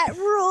 That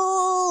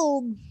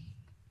ruled!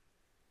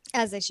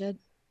 As they should.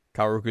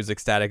 Kaoru's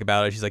ecstatic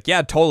about it. She's like,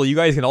 yeah, totally. You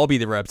guys can all be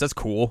the reps. That's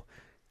cool.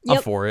 Yep.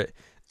 I'm for it.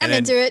 I'm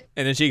into it.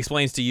 And then she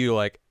explains to you,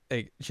 like,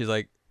 hey, she's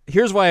like,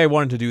 here's why I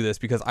wanted to do this,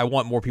 because I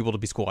want more people to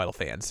be School Idol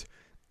fans.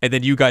 And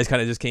then you guys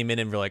kind of just came in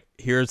and were like,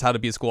 here's how to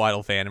be a School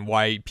Idol fan and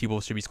why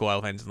people should be School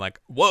Idol fans. And like,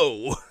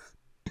 whoa,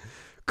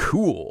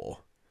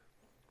 cool.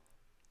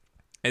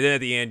 And then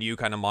at the end, you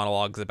kind of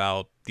monologues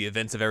about the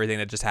events of everything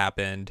that just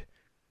happened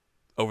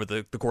over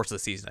the course of the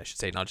season, I should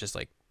say, not just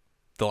like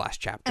the last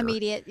chapter.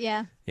 Immediate,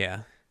 yeah.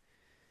 Yeah.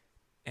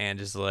 And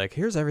just like,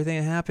 here's everything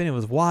that happened. It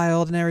was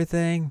wild and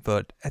everything.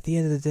 But at the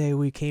end of the day,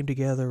 we came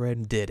together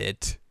and did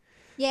it.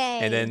 Yay.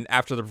 And then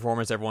after the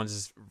performance, everyone's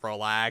just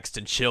relaxed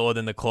and chilled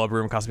in the club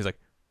room. Kazumi's like,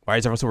 why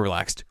is everyone so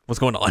relaxed? What's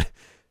going on?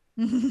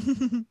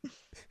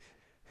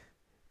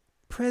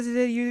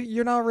 President,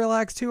 you're not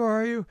relaxed too,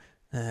 are you?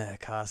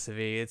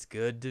 Kasumi, it's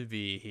good to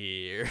be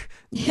here.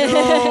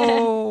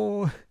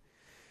 No.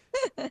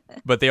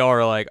 But they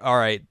are like, all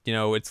right,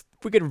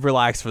 we could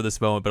relax for this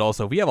moment, but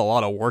also we have a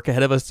lot of work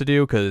ahead of us to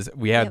do because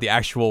we have the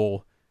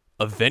actual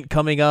event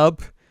coming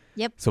up.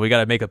 Yep. So we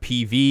got to make a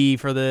PV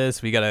for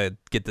this. We got to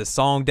get this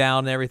song down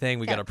and everything.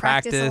 We got to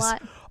practice.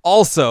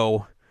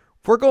 Also,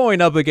 we're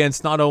going up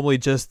against not only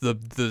just a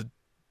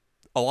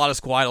lot of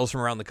School Idols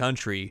from around the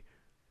country.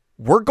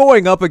 We're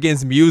going up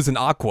against Muse and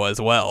Aqua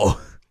as well.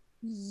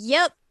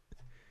 Yep.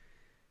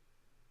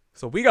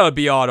 So we got to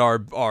be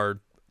on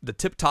the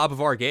tip top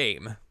of our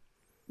game.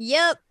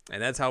 Yep.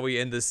 And that's how we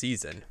end this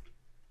season.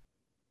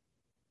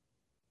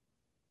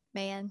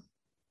 Man.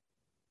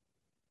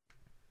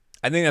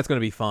 I think that's going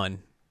to be fun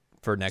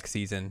for next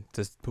season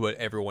to put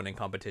everyone in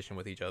competition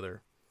with each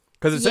other.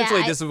 Because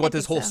essentially this is what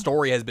this whole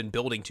story has been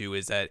building to,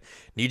 is that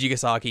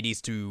Nijigasaki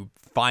needs to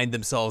find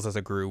themselves as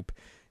a group.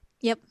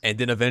 Yep. And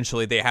then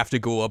eventually they have to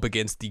go up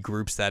against the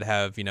groups that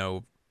have,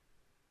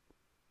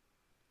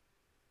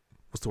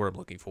 what's the word I'm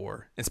looking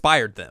for?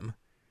 Inspired them.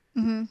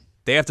 Mm-hmm.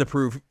 They have to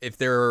prove if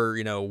they're,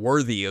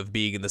 worthy of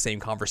being in the same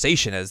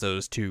conversation as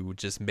those two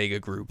just mega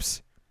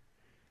groups.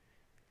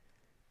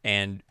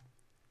 And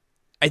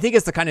I think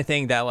it's the kind of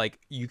thing that, like,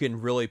 you can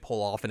really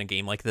pull off in a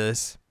game like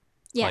this.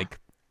 Yeah. Like,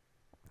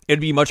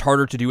 it'd be much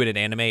harder to do it in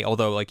anime,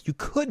 although, like, you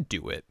could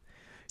do it.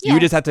 Yeah. You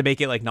just have to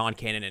make it, like,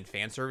 non-canon and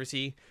fan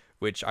servicey,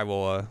 which I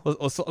will,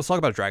 let's talk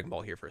about Dragon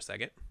Ball here for a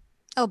second.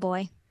 Oh,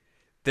 boy.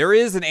 There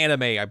is an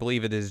anime, I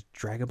believe it is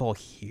Dragon Ball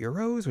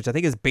Heroes, which I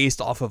think is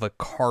based off of a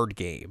card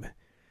game.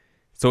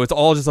 So it's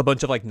all just a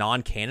bunch of, like,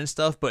 non-canon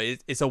stuff, but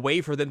it's a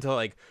way for them to,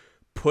 like,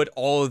 put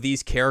all of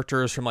these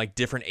characters from, like,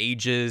 different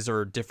ages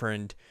or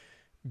different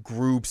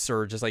groups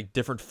or just, like,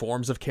 different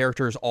forms of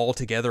characters all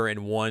together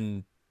in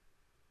one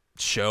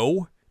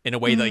show in a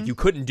way that, like, you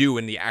couldn't do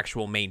in the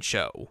actual main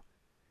show.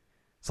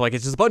 So, like,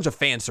 it's just a bunch of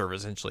fan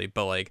service, essentially,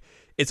 but, like,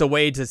 it's a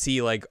way to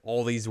see, like,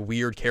 all these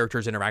weird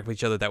characters interact with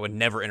each other that would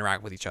never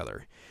interact with each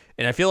other.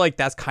 And I feel like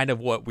that's kind of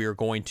what we're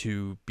going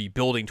to be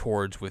building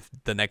towards with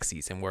the next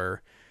season,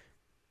 where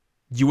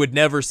you would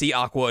never see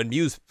Aqua and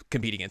Muse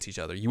compete against each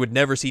other. You would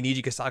never see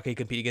Nijigasaki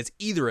compete against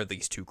either of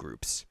these two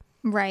groups.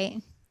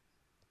 Right.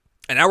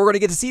 And now we're going to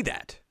get to see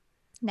that.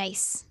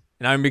 Nice.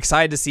 And I'm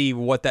excited to see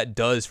what that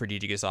does for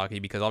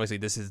Nijigasaki, because obviously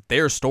this is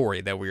their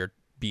story that we are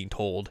being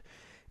told.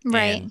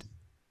 Right. And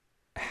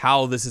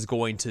how this is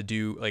going to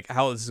do, like,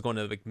 how this is going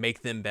to, like,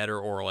 make them better,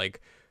 or, like,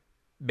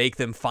 make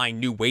them find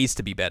new ways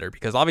to be better.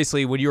 Because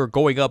obviously when you're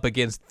going up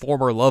against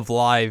former Love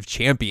Live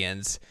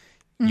champions,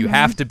 you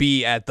have to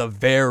be at the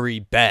very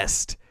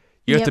best.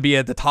 You have to be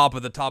at the top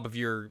of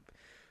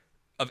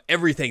of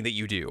everything that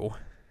you do.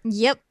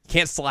 Yep.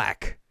 Can't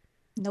slack.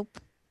 Nope.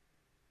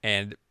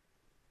 And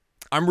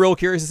I'm real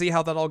curious to see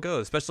how that all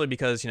goes, especially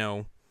because,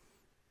 it's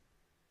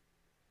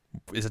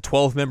a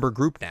 12-member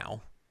group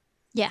now.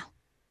 Yeah.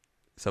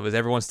 So is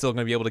everyone still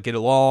going to be able to get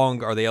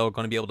along? Are they all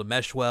going to be able to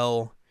mesh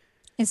well?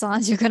 As long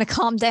as you're going to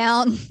calm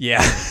down.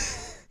 Yeah.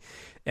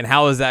 And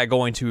how is that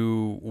going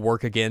to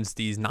work against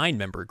these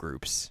 9-member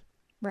groups?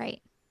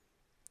 Right.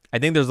 I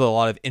think there's a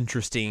lot of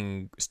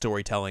interesting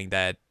storytelling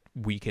that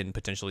we can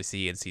potentially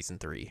see in season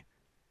 3.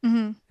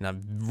 And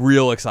I'm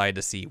real excited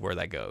to see where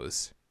that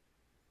goes.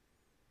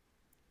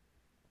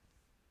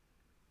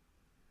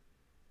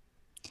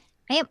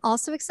 I am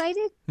also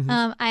excited.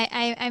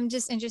 I'm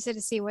just interested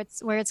to see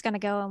where it's going to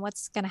go and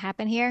what's going to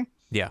happen here.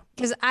 Yeah.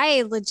 Because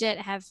I legit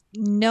have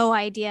no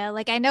idea.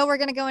 Like, I know we're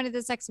going to go into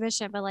this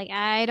exhibition, but, like,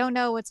 I don't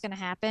know what's going to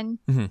happen.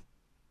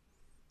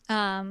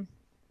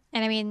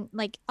 And I mean,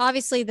 like,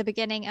 obviously the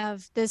beginning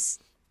of this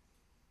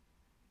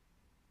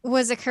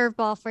was a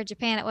curveball for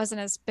Japan. It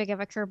wasn't as big of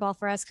a curveball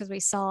for us because we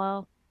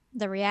saw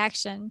the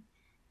reaction.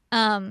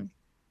 Um,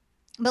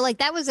 but like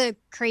that was a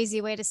crazy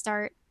way to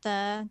start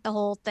the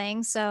whole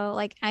thing. So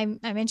like I'm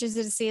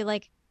interested to see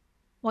like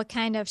what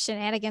kind of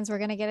shenanigans we're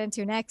gonna get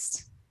into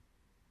next.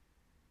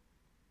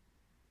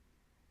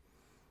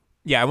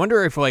 Yeah, I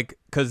wonder if like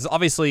because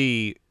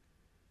obviously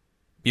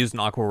Muse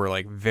and Aqua were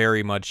like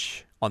very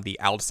much on the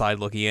outside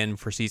looking in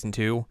for season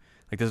 2.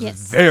 Like this was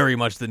Yes. very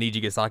much the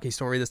Nijigasaki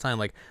story this time.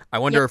 Like I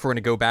wonder Yep. if we're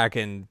gonna go back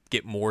and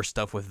get more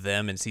stuff with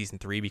them in season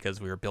 3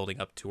 because we were building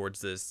up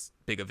towards this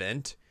big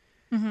event.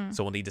 Hmm.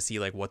 So we'll need to see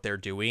like what they're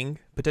doing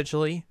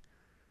potentially,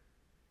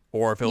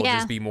 or if it'll Yeah,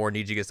 just be more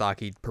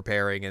Nijigasaki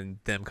preparing and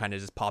them kind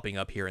of just popping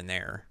up here and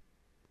there.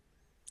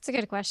 it's a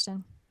good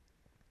question.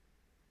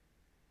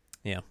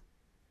 Yeah.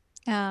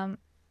 Um,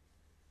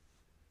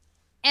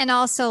 and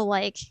also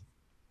like,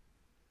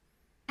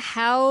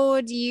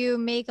 how do you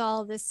make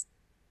all this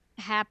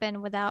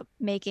happen without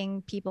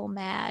making people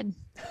mad?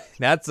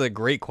 That's a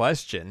great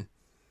question.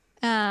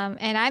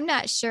 And I'm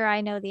not sure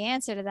I know the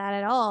answer to that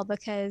at all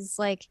because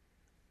like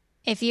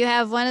if you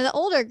have one of the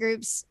older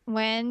groups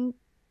when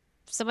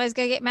somebody's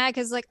gonna get mad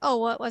because like, oh,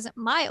 well, it wasn't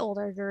my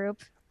older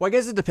group. Well, I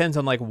guess it depends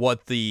on like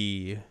what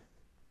the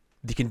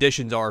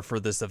conditions are for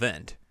this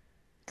event.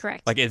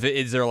 Correct. Like,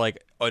 is there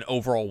like an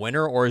overall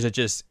winner, or is it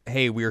just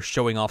hey, we're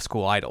showing off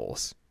school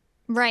idols?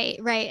 Right,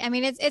 right. I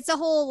mean, it's a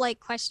whole like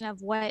question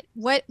of what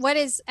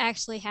is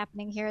actually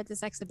happening here at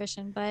this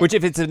exhibition. But Which,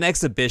 if it's an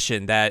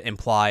exhibition, that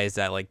implies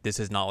that like this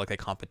is not like a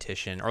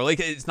competition, or like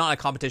it's not a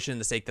competition in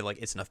the sake that like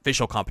it's an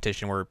official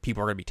competition where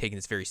people are going to be taking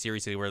this very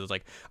seriously, where there's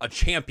like a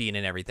champion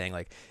and everything.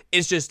 Like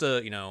it's just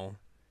a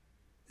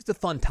it's a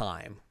fun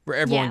time where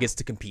everyone yeah. gets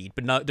to compete,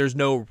 but not there's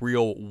no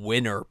real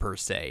winner per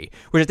se.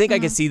 Which I think I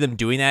could Mhm. see them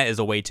doing that as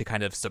a way to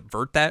kind of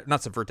subvert that,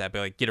 not subvert that, but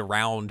like get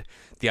around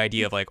the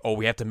idea of like, oh,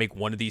 we have to make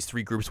one of these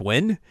 3 groups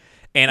win.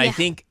 And I Yeah.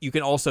 think you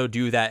can also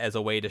do that as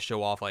a way to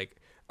show off like,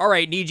 all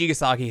right,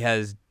 Nijigasaki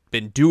has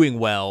been doing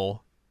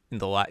well in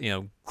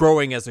the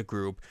growing as a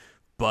group,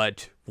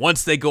 but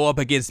once they go up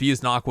against Muse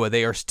and Aqua,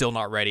 they are still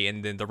not ready,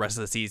 and then the rest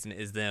of the season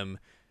is them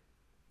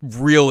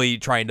really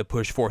trying to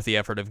push forth the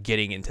effort of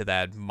getting into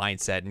that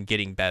mindset and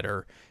getting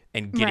better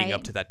and getting up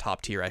Right. to that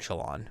top tier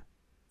echelon.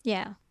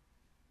 Yeah.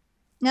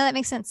 No, that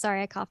makes sense.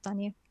 Sorry, I coughed on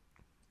you.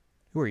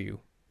 Who are you?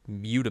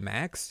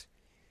 Mutamax?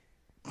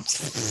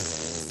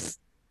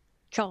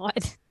 God.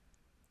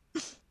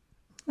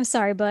 I'm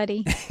sorry,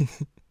 buddy.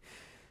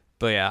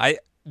 But yeah, I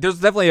there's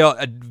definitely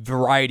a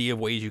variety of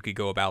ways you could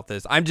go about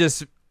this. I'm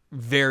just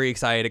very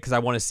excited because I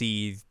want to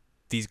see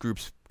these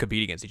groups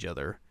compete against each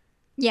other.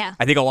 Yeah.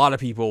 I think a lot of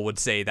people would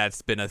say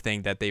that's been a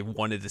thing that they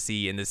wanted to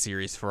see in this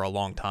series for a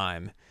long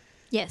time,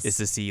 is Yes.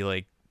 to see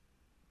like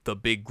the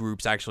big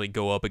groups actually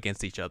go up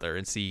against each other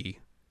and see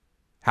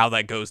how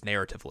that goes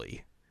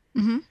narratively.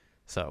 Hmm.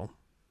 So,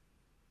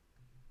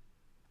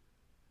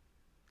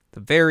 it's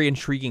a very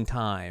intriguing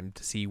time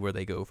to see where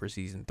they go for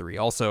season 3.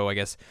 Also, I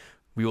guess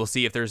we will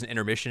see if there's an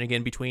intermission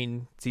again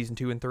between season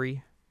 2 and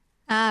 3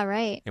 Ah,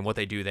 right. and what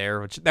they do there,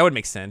 which that would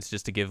make sense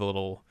just to give a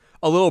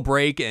little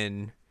break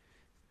and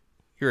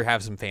here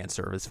have some fan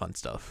service fun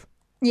stuff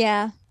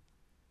Yeah.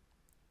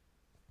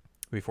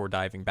 before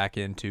diving back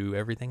into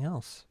everything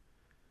else.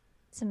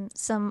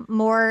 Some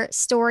more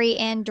story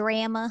and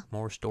drama.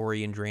 More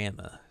story and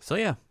drama. So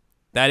yeah,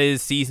 that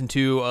is season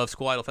 2 of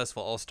School Idol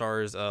Festival All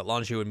Stars.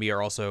 Lanju and me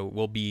are also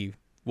will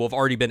have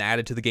already been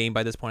added to the game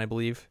by this point, I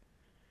believe.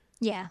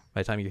 Yeah.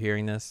 By the time you're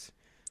hearing this,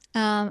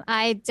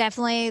 I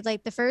definitely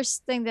like the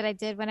first thing that I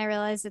did when I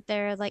realized that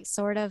they're like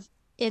sort of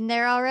in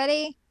there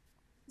already.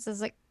 So I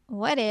was like,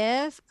 what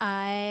if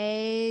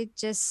I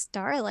just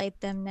starlight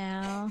them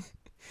now?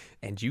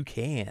 and you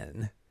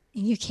can.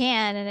 And you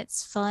can, and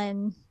it's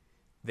fun.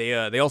 They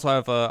also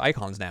have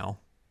icons now,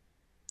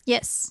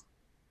 Yes.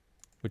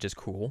 which is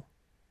cool.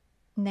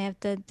 And they have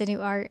the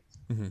new art.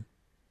 Mm-hmm.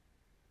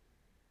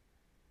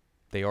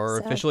 They are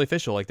So officially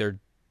official. Like they're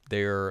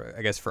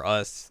I guess for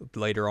us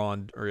later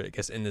on, or I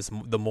guess in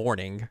the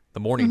morning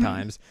Mhm.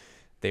 times,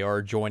 they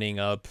are joining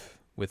up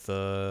with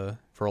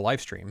for a live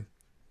stream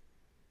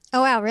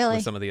Oh wow, with really?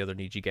 some of the other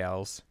Niji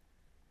gals.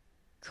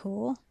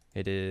 Cool.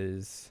 It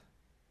is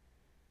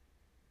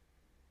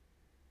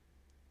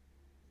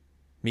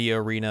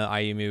Mia, Rina,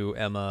 Ayumu,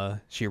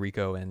 Emma,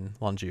 Shiriko, and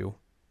Lanju.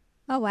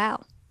 Oh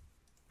wow.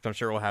 So I'm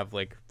sure we'll have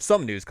like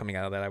some news coming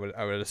out of that.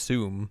 I would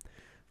assume,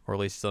 or at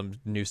least some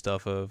new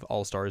stuff of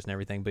All Stars and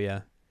everything. But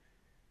yeah,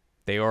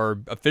 they are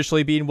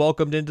officially being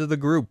welcomed into the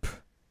group,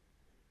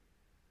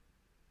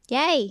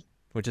 Yay.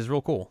 which is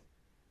real cool.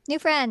 New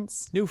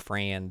friends. New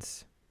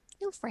friends.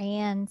 New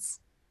friends.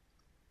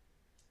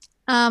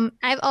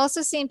 I've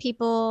also seen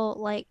people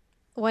like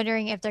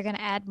wondering if they're gonna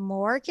add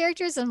more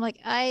characters. I'm like,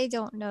 I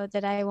don't know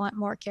that I want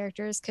more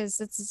characters because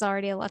this is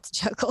already a lot to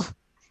juggle.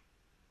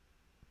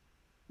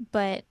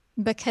 But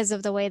because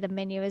of the way the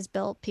menu is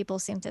built, people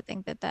seem to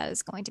think that that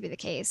is going to be the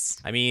case.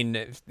 I mean,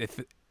 if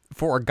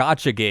for a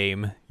gotcha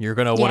game, you're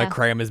gonna want to Yeah.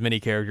 cram as many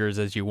characters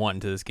as you want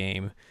into this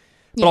game.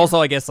 But Yeah. also,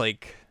 I guess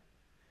like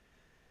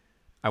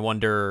I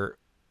wonder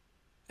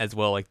as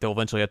well. Like they'll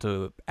eventually have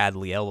to add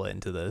Liella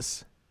into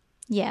this.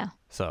 Yeah.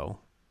 So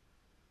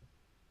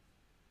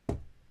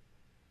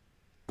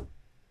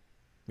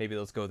maybe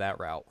let's go that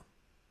route.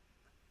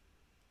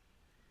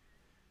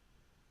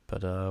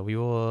 But we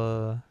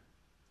will.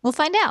 We'll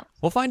find out.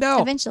 We'll find out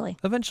Eventually.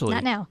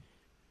 Not now.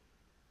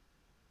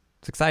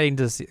 It's exciting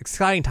to see.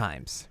 Exciting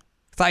times.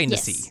 Exciting to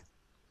see.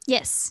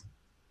 Yes.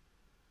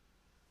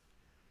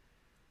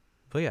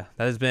 But yeah,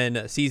 that has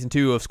been season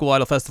 2 of School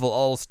Idol Festival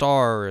All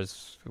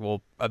Stars.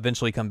 We'll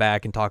eventually come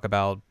back and talk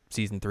about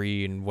season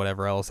 3 and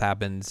whatever else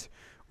happens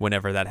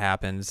whenever that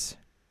happens.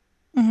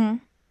 Mm-hmm.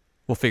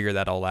 We'll figure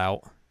that all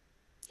out.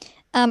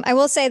 I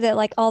will say that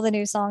like all the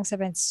new songs have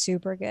been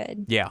super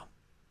good. Yeah.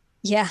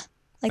 Yeah.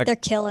 Like they're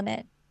killing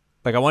it.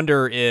 Like I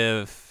wonder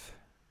if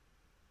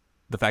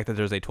the fact that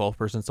there's a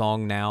 12-person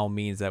song now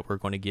means that we're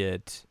going to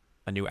get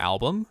a new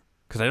album.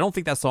 Because I don't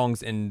think that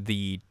song's in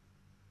the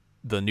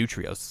new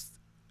Trios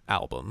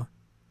album.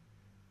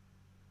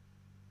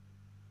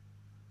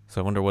 So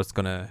I wonder where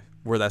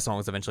that song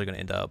is eventually gonna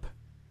end up.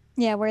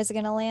 Yeah, where is it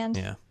gonna land?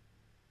 Yeah.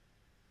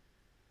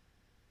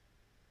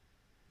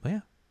 But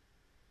yeah.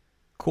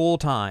 Cool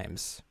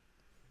times.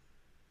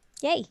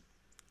 Yay.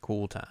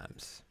 Cool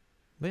times.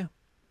 But yeah.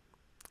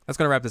 That's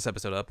gonna wrap this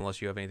episode up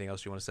unless you have anything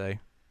else you want to say.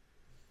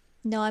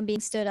 No, I'm being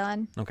stood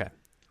on. Okay.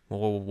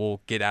 Well,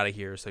 we'll get out of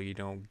here so you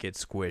don't get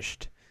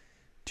squished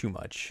too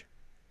much.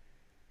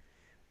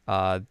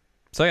 So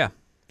yeah.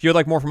 If you would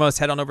like more from us,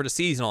 head on over to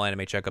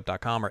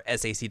seasonalanimecheckup.com or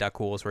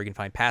sac.cool is where you can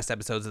find past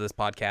episodes of this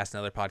podcast and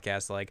other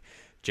podcasts like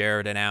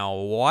Jared and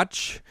Al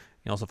Watch. You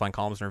can also find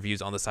columns and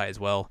reviews on the site as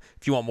well.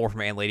 If you want more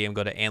from Ann Ladium,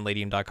 go to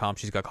annladium.com.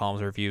 She's got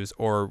columns and reviews,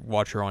 or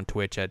watch her on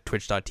Twitch at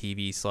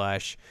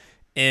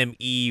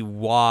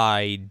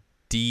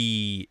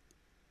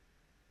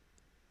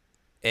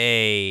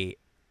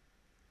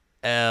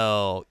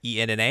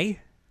twitch.tv/MEYDALENNA.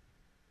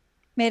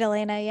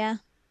 Madalena, yeah.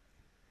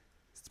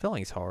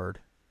 Spelling's hard.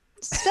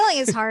 Spelling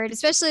is hard,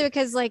 especially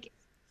because like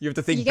you have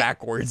to think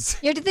backwards.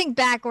 You have to think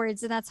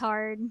backwards, and that's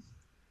hard.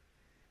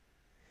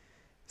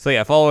 So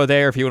yeah, follow her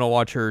there if you want to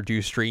watch her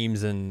do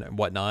streams and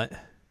whatnot.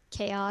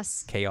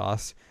 Chaos.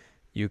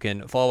 You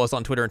can follow us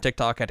on Twitter and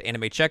TikTok at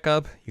Anime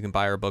Checkup. You can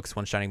buy our books,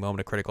 One Shining Moment,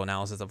 A Critical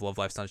Analysis of Love,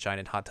 Life, Sunshine,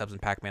 and Hot Tubs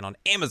and Pac-Man on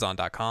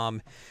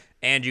Amazon.com.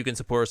 And you can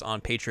support us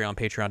on Patreon,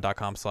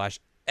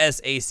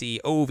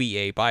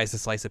 patreon.com/SACOVA. Buy us a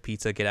slice of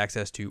pizza, get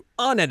access to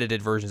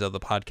unedited versions of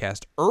the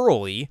podcast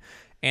early,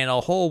 and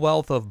a whole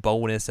wealth of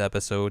bonus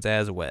episodes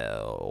as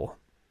well.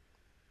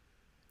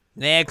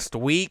 Next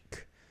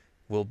week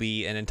will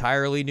be an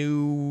entirely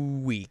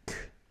new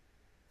week.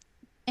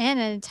 And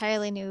an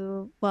entirely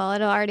new, well,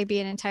 it'll already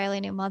be an entirely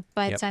new month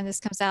by the time this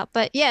comes out.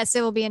 But yes,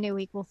 it will be a new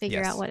week. We'll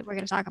figure out what we're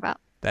going to talk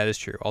about. That is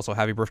true. Also,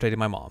 happy birthday to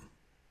my mom.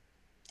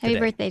 Happy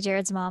birthday,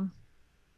 Jared's mom.